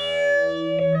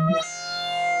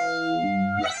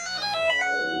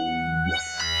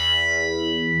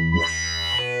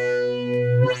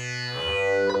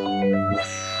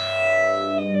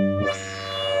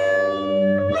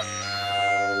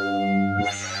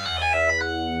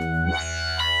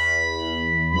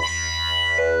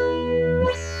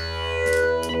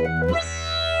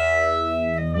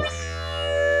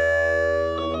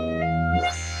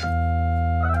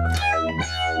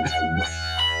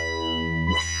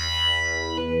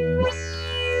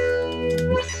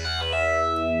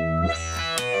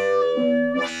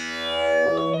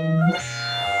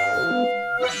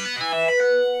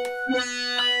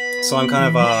 So I'm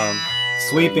kind of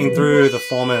sweeping through the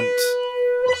formant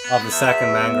of the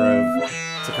second Mangrove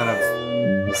to kind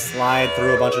of slide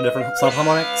through a bunch of different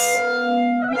subharmonics,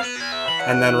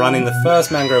 and then running the first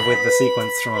Mangrove with the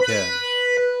sequence from up here.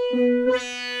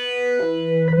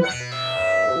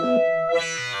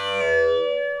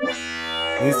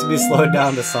 It needs to be slowed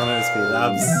down to sonnet speed,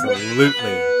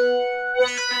 absolutely.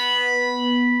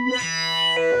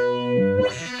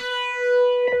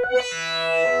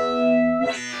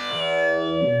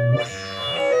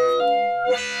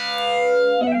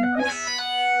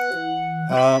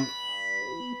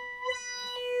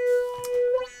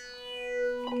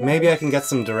 Maybe I can get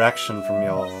some direction from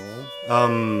y'all.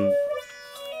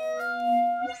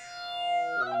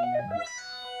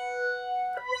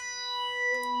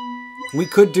 We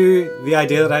could do the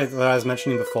idea that I was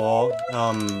mentioning before,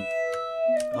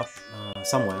 up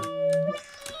somewhere.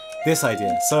 This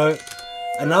idea. So,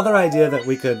 another idea that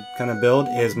we could kind of build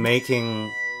is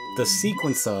making the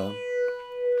sequencer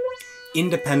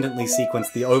independently sequence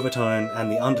the overtone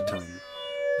and the undertone.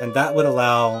 And that would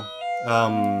allow,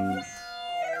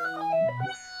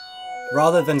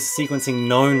 rather than sequencing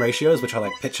known ratios, which are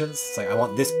like pitches, it's like I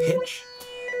want this pitch,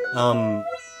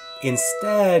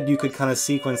 instead you could kind of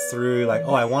sequence through like,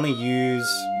 oh, I want to use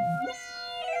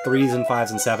 3s and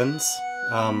 5s and 7s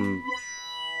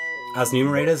as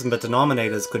numerators, but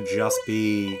denominators could just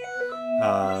be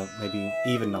maybe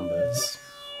even numbers.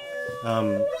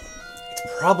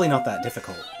 It's probably not that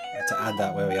difficult to add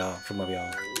that from where we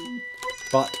are.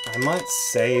 But I might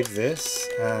save this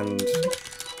and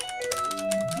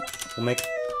we'll make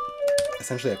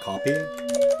essentially a copy.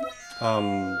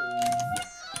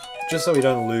 Just so we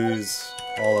don't lose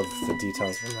all of the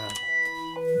details from that.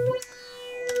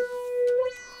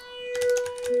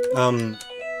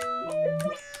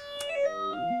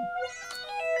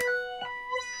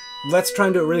 Let's try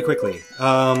and do it really quickly.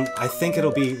 I think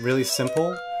it'll be really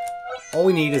simple. All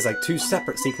we need is like 2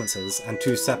 separate sequences and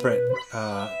 2 separate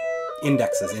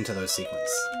indexes into those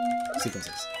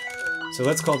sequences. So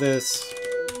let's call this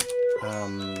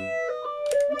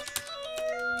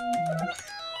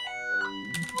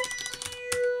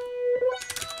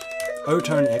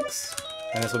O-tone X,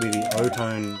 and this will be the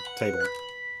O-tone table.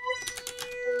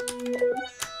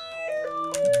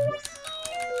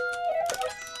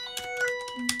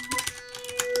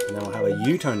 And then we'll have a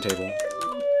U-tone table,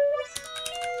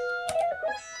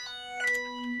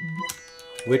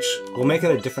 which will make it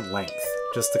a different length,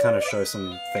 just to kind of show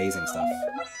some phasing stuff.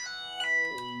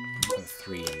 Put a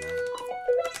 3 in there.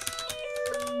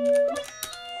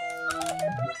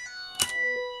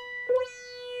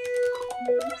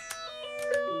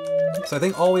 So I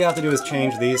think all we have to do is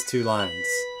change these 2 lines.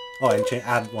 Oh, and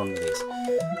add one of these.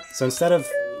 So instead of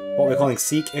what we're calling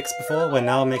seek x before, we're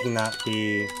now making that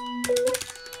be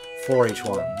for each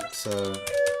one. So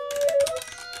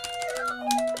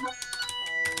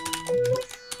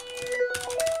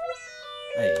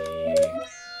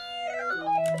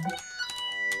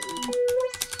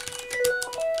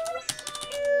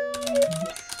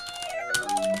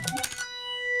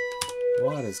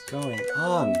what is going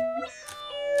on?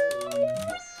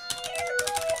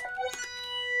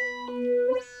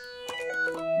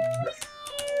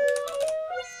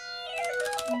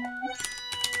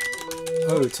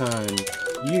 O-tone,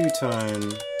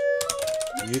 U-tone,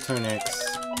 U-tone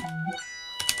X,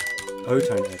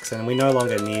 O-tone X, and we no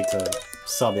longer need to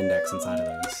sub-index inside of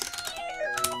those.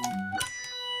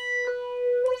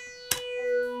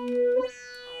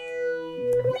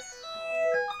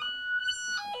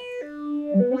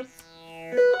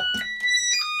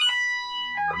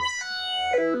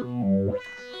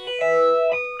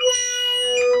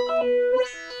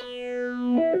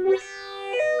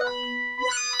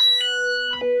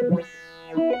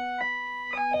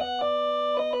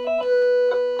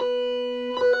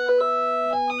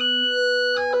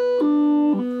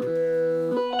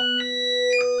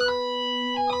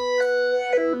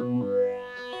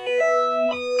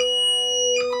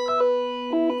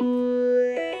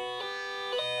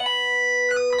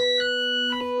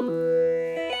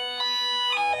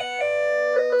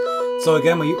 So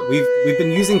again, we've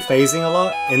been using phasing a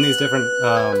lot in these different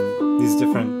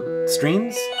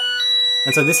streams,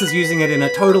 and so this is using it in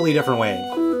a totally different way.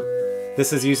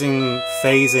 This is using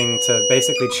phasing to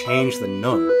basically change the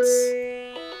notes.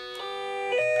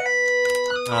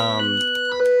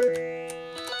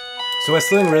 So we're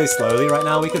slewing really slowly right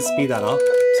now. We could speed that up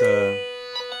to...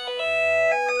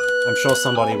 I'm sure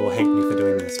somebody will hate me for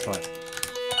doing this, but...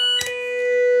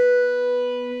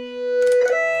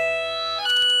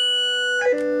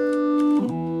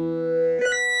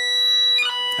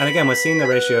 And again, we're seeing the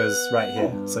ratios right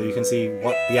here, so you can see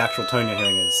what the actual tone you're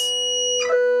hearing is.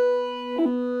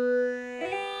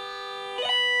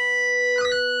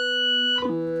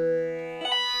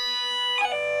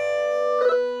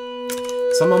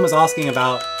 Someone was asking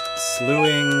about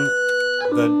slewing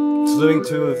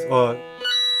or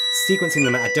sequencing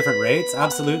them at different rates.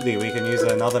 Absolutely, we can use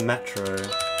another metro.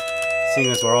 Seeing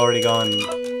as we're already going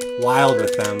wild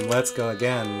with them, let's go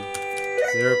again.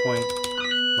 0 point,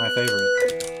 my favorite.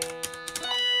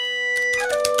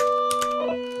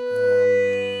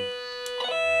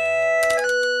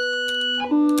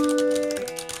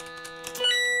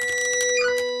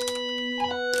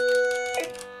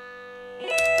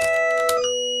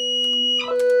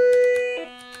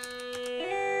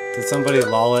 Did somebody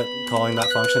lol it calling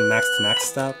that function next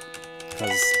step?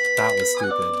 Because that was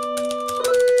stupid.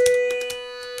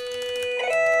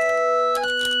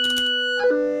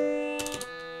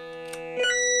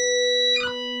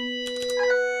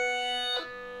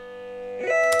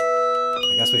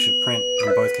 I guess we should print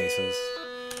in both cases.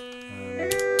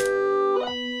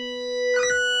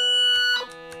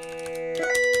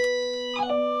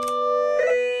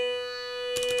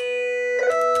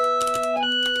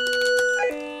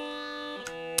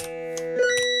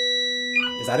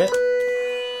 Is that it?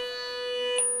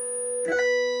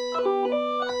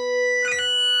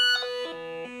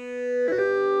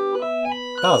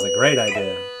 That was a great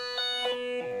idea.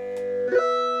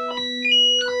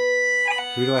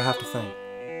 Who do I have to thank?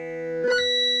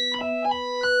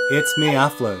 It's me,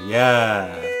 Aflo.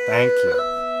 Yeah, thank you.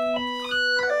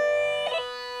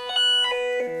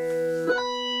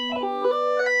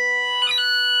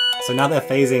 So now they're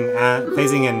phasing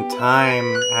in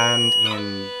time and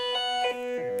in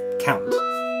count.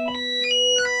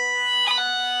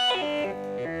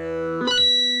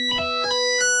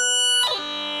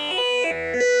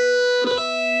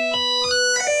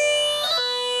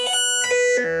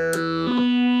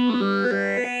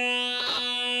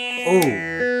 Oh,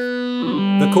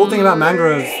 the cool thing about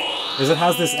Mangrove is it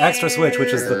has this extra switch,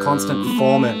 which is the constant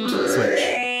Formant switch.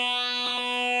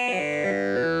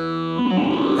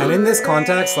 And in this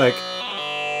context, like,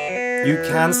 you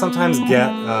can sometimes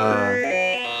get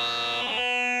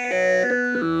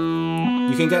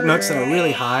you can get notes that are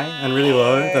really high and really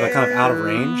low that are kind of out of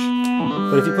range.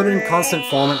 But if you put it in constant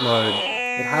Formant mode,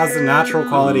 it has the natural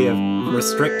quality of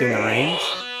restricting the range.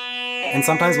 And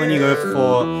sometimes when you go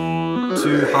for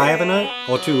too high of a note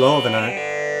or too low of a note,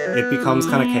 it becomes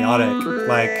kind of chaotic.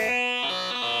 Like,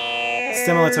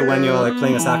 similar to when you're like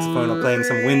playing a saxophone or playing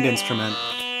some wind instrument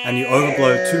and you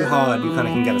overblow too hard, you kind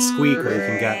of can get a squeak, or you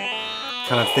can get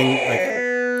kind of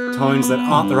tones that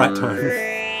aren't the right tone.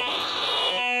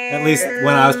 At least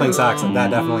when I was playing sax, that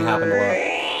definitely happened a lot.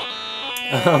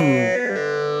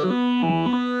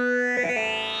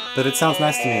 But it sounds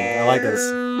nice to me. I like this.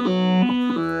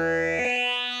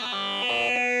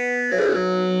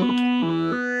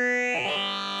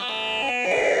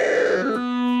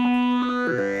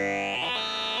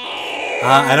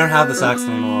 I don't have the sax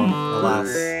anymore, alas.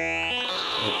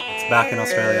 It's back in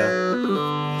Australia.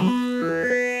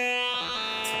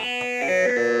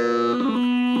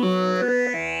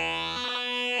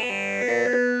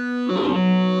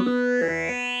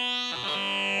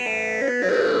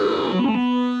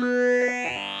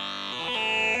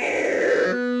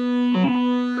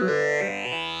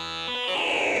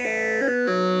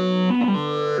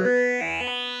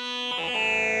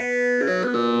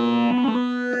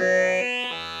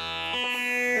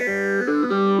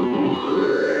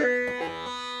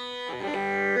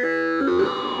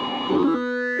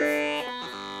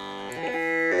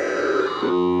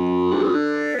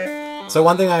 So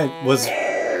one thing I was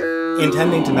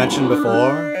intending to mention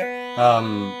before,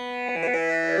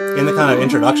 in the kind of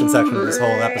introduction section of this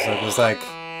whole episode, was like,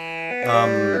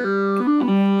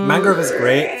 Mangrove is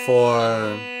great for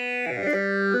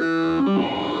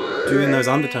doing those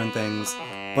undertone things,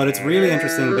 but it's really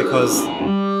interesting because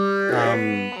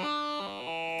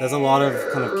there's a lot of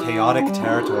kind of chaotic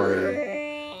territory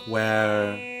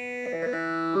where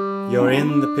you're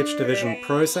in the pitch division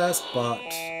process, but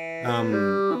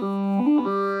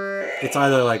it's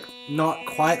either like not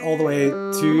quite all the way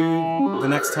to the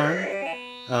next tone,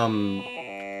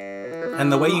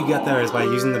 and the way you get there is by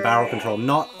using the barrel control,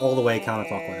 not all the way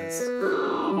counterclockwise.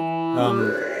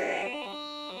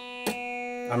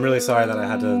 I'm really sorry that I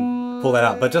had to pull that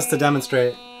out, but just to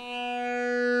demonstrate,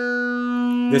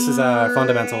 this is our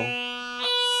fundamental.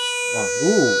 Oh,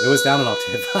 ooh, it was down an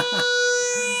octave.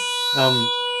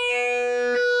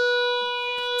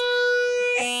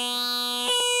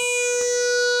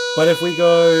 But if we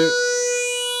go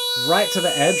right to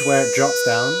the edge where it drops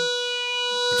down,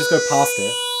 just go past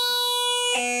it,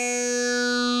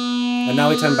 and now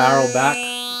we turn barrel back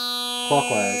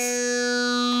clockwise.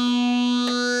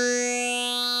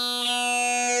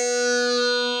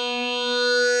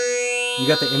 You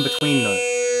get the in-between note.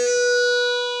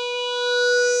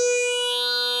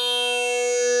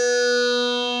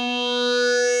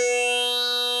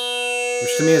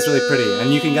 Which to me is really pretty,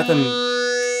 and you can get them.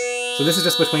 So this is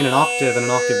just between an octave and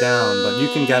an octave down, but you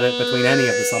can get it between any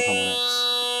of the subharmonics.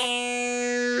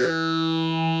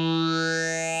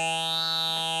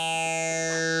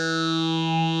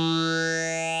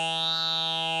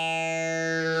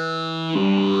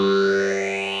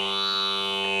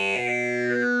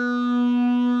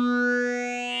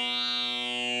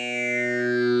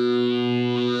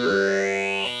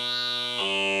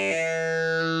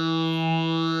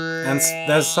 And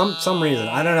there's some reason,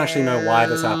 I don't actually know why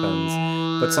this happens,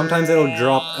 but sometimes it'll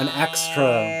drop an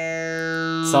extra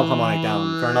subharmonic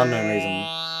down for an unknown reason.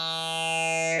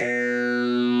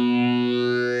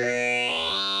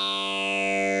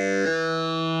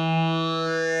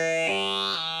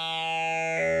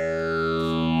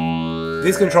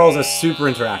 These controls are super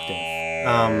interactive.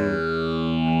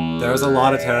 There's a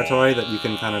lot of territory that you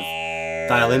can kind of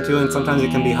dial into, and sometimes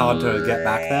it can be hard to get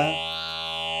back there.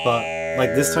 But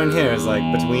like this tone here is like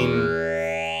between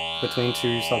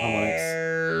two subharmonics.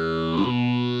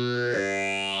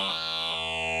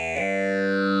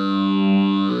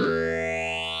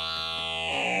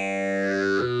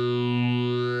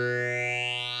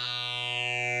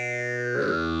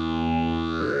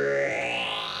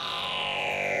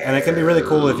 And it can be really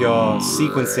cool if you're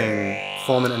sequencing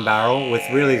Formant and barrel with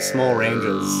really small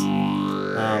ranges.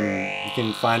 You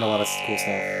can find a lot of cool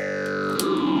stuff.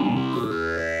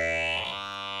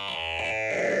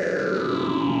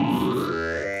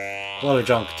 A lot of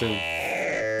junk too.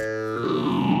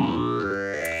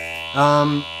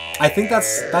 I think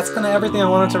that's kind of everything I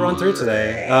wanted to run through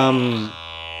today. I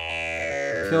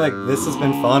feel like this has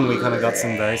been fun. We kind of got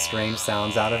some very strange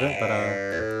sounds out of it, but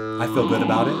I feel good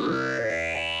about it.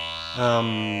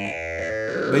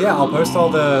 But yeah, I'll post all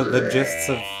the gists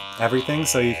of everything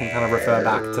so you can kind of refer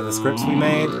back to the scripts we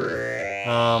made.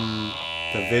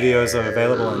 The videos are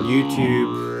available on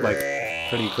YouTube, like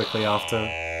pretty quickly after.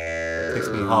 It takes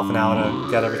me half an hour to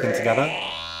get everything together.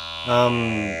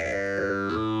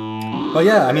 But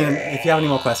yeah, I mean, if you have any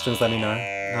more questions, let me know.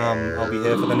 I'll be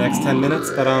here for the next 10 minutes,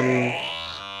 but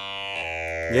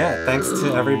yeah, thanks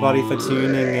to everybody for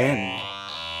tuning in.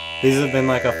 These have been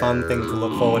like a fun thing to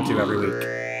look forward to every week.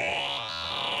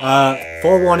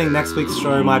 Forewarning, next week's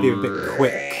show might be a bit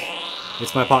quick.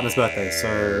 It's my partner's birthday, so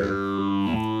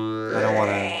I don't want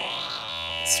to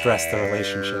stress the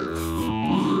relationship.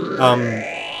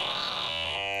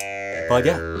 But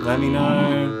yeah, let me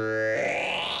know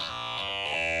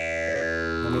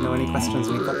any questions,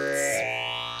 any thoughts.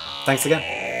 Thanks again.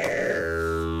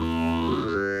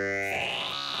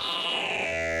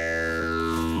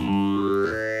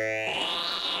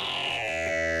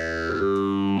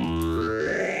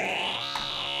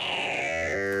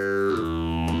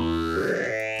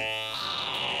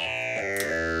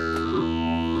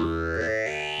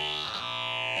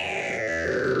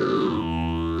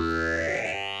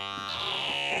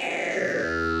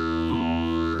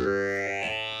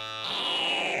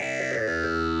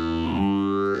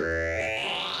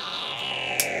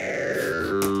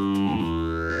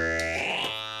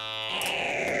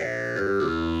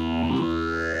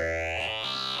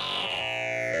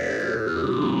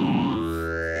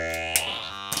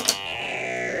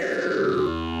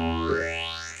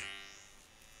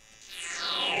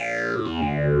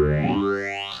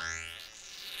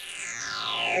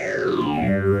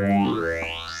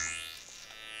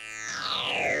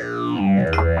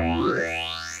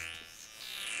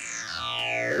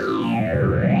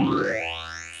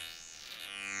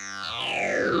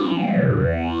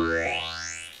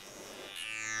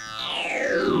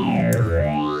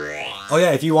 Oh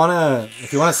yeah, if you wanna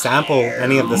sample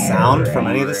any of the sound from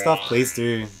any of this stuff, please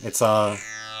do. It's I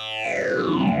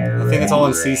think it's all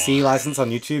on CC license on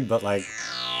YouTube, but like,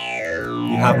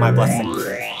 you have my blessing.